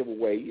are going to give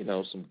away,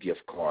 some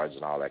gift cards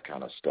and all that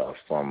kind of stuff.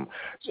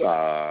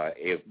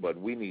 But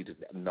we need to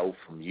know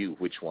from you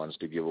which ones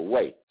to give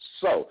away.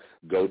 So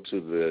go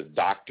to the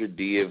Dr.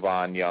 D.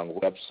 Yvonne Young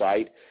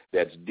website.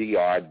 That's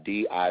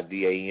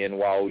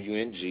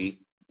DRDIVANYOUNG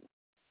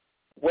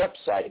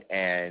website,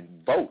 and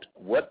vote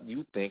what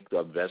you think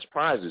the best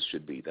prizes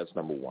should be. That's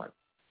number one.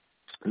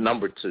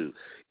 Number two,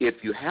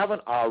 if you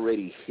haven't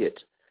already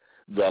hit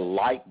the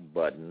like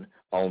button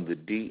on the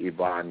D.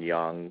 Yvonne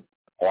Young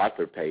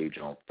author page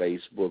on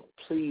Facebook,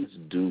 please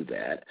do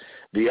that.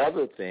 The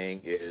other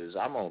thing is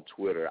I'm on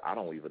Twitter. I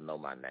don't even know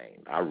my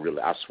name.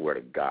 I swear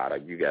to God,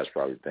 you guys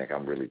probably think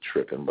I'm really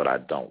tripping, but I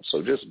don't.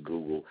 So just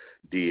Google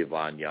D.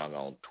 Yvonne Young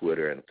on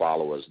Twitter and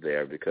follow us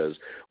there because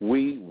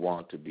we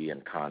want to be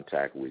in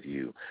contact with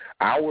you.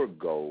 Our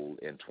goal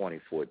in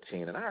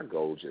 2014, and our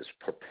goal just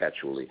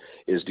perpetually,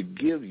 is to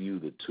give you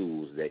the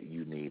tools that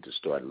you need to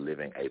start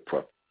living a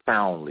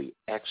profoundly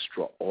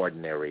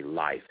extraordinary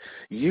life.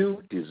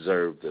 You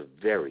deserve the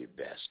very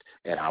best,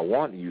 and I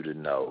want you to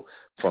know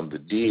from the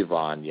D.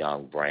 Yvonne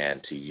Young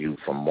brand to you,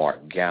 from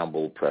Mark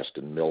Gamble,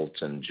 Preston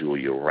Milton,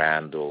 Julia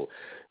Randall,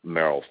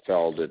 Merrill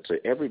Felder,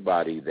 to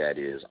everybody that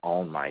is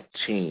on my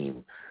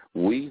team,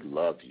 we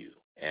love you.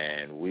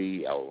 And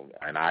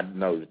I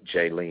know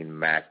Jaylene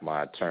Mack,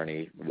 my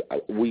attorney,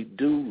 we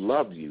do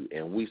love you,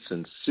 and we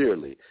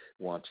sincerely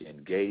want to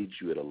engage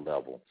you at a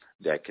level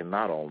that can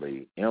not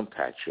only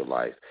impact your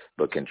life,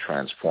 but can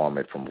transform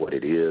it from what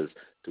it is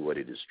to what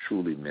it is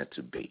truly meant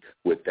to be.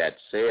 With that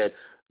said,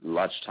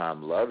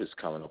 Lunchtime Love is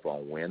coming up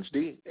on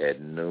Wednesday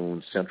at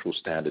noon Central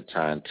Standard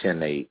Time,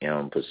 10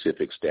 a.m.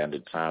 Pacific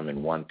Standard Time,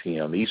 and 1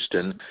 p.m.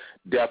 Eastern.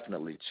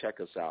 Definitely check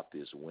us out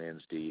this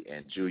Wednesday.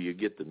 And, Julia,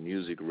 get the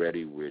music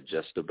ready. We're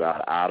just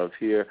about out of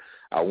here.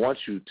 I want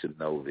you to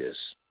know this.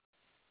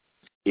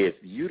 If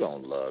you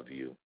don't love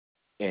you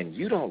and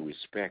you don't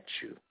respect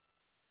you,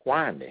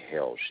 why in the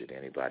hell should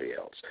anybody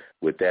else?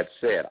 With that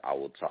said, I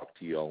will talk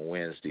to you on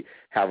Wednesday.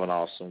 Have an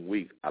awesome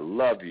week. I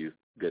love you.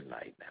 Good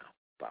night now.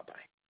 Bye-bye.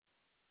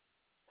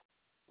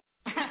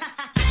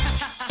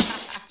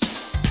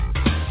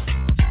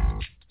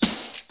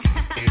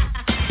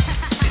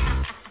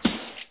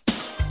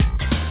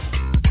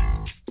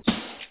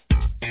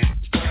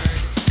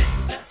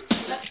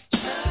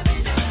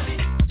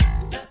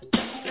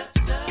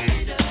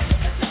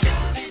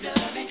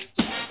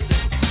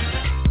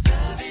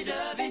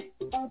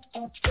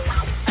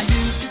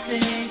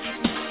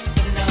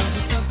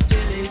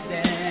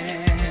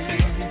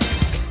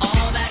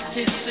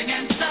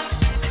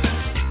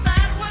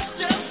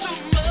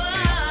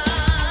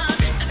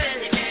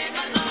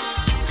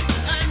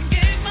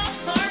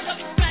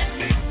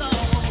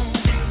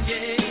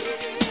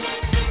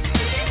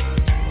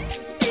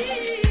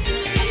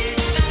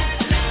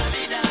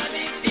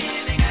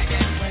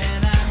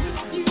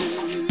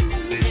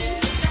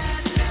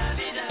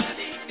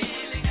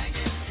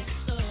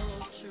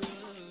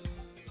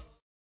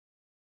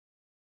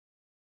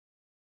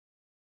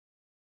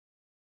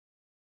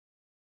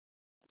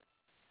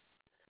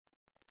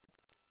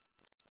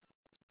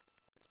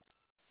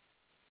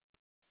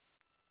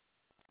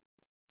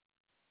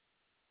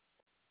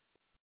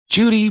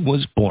 Judy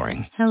was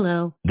boring.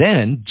 Hello.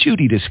 Then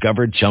Judy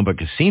discovered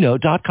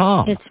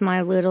ChumbaCasino.com. It's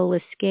my little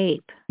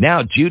escape.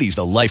 Now Judy's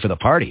the life of the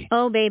party.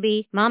 Oh,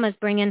 baby, mama's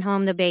bringing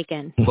home the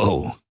bacon.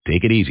 Whoa,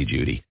 take it easy,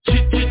 Judy.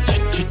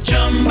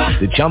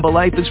 The Chumba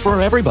life is for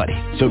everybody.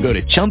 So go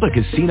to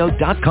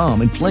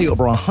ChumbaCasino.com and play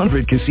over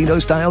 100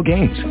 casino-style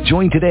games.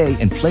 Join today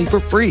and play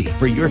for free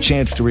for your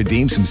chance to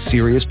redeem some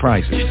serious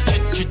prizes.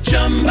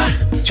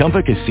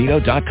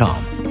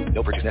 ChumbaCasino.com.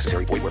 No purchase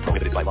necessary. Void where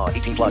prohibited by law.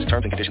 18 plus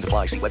terms and conditions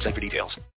apply. See website for details.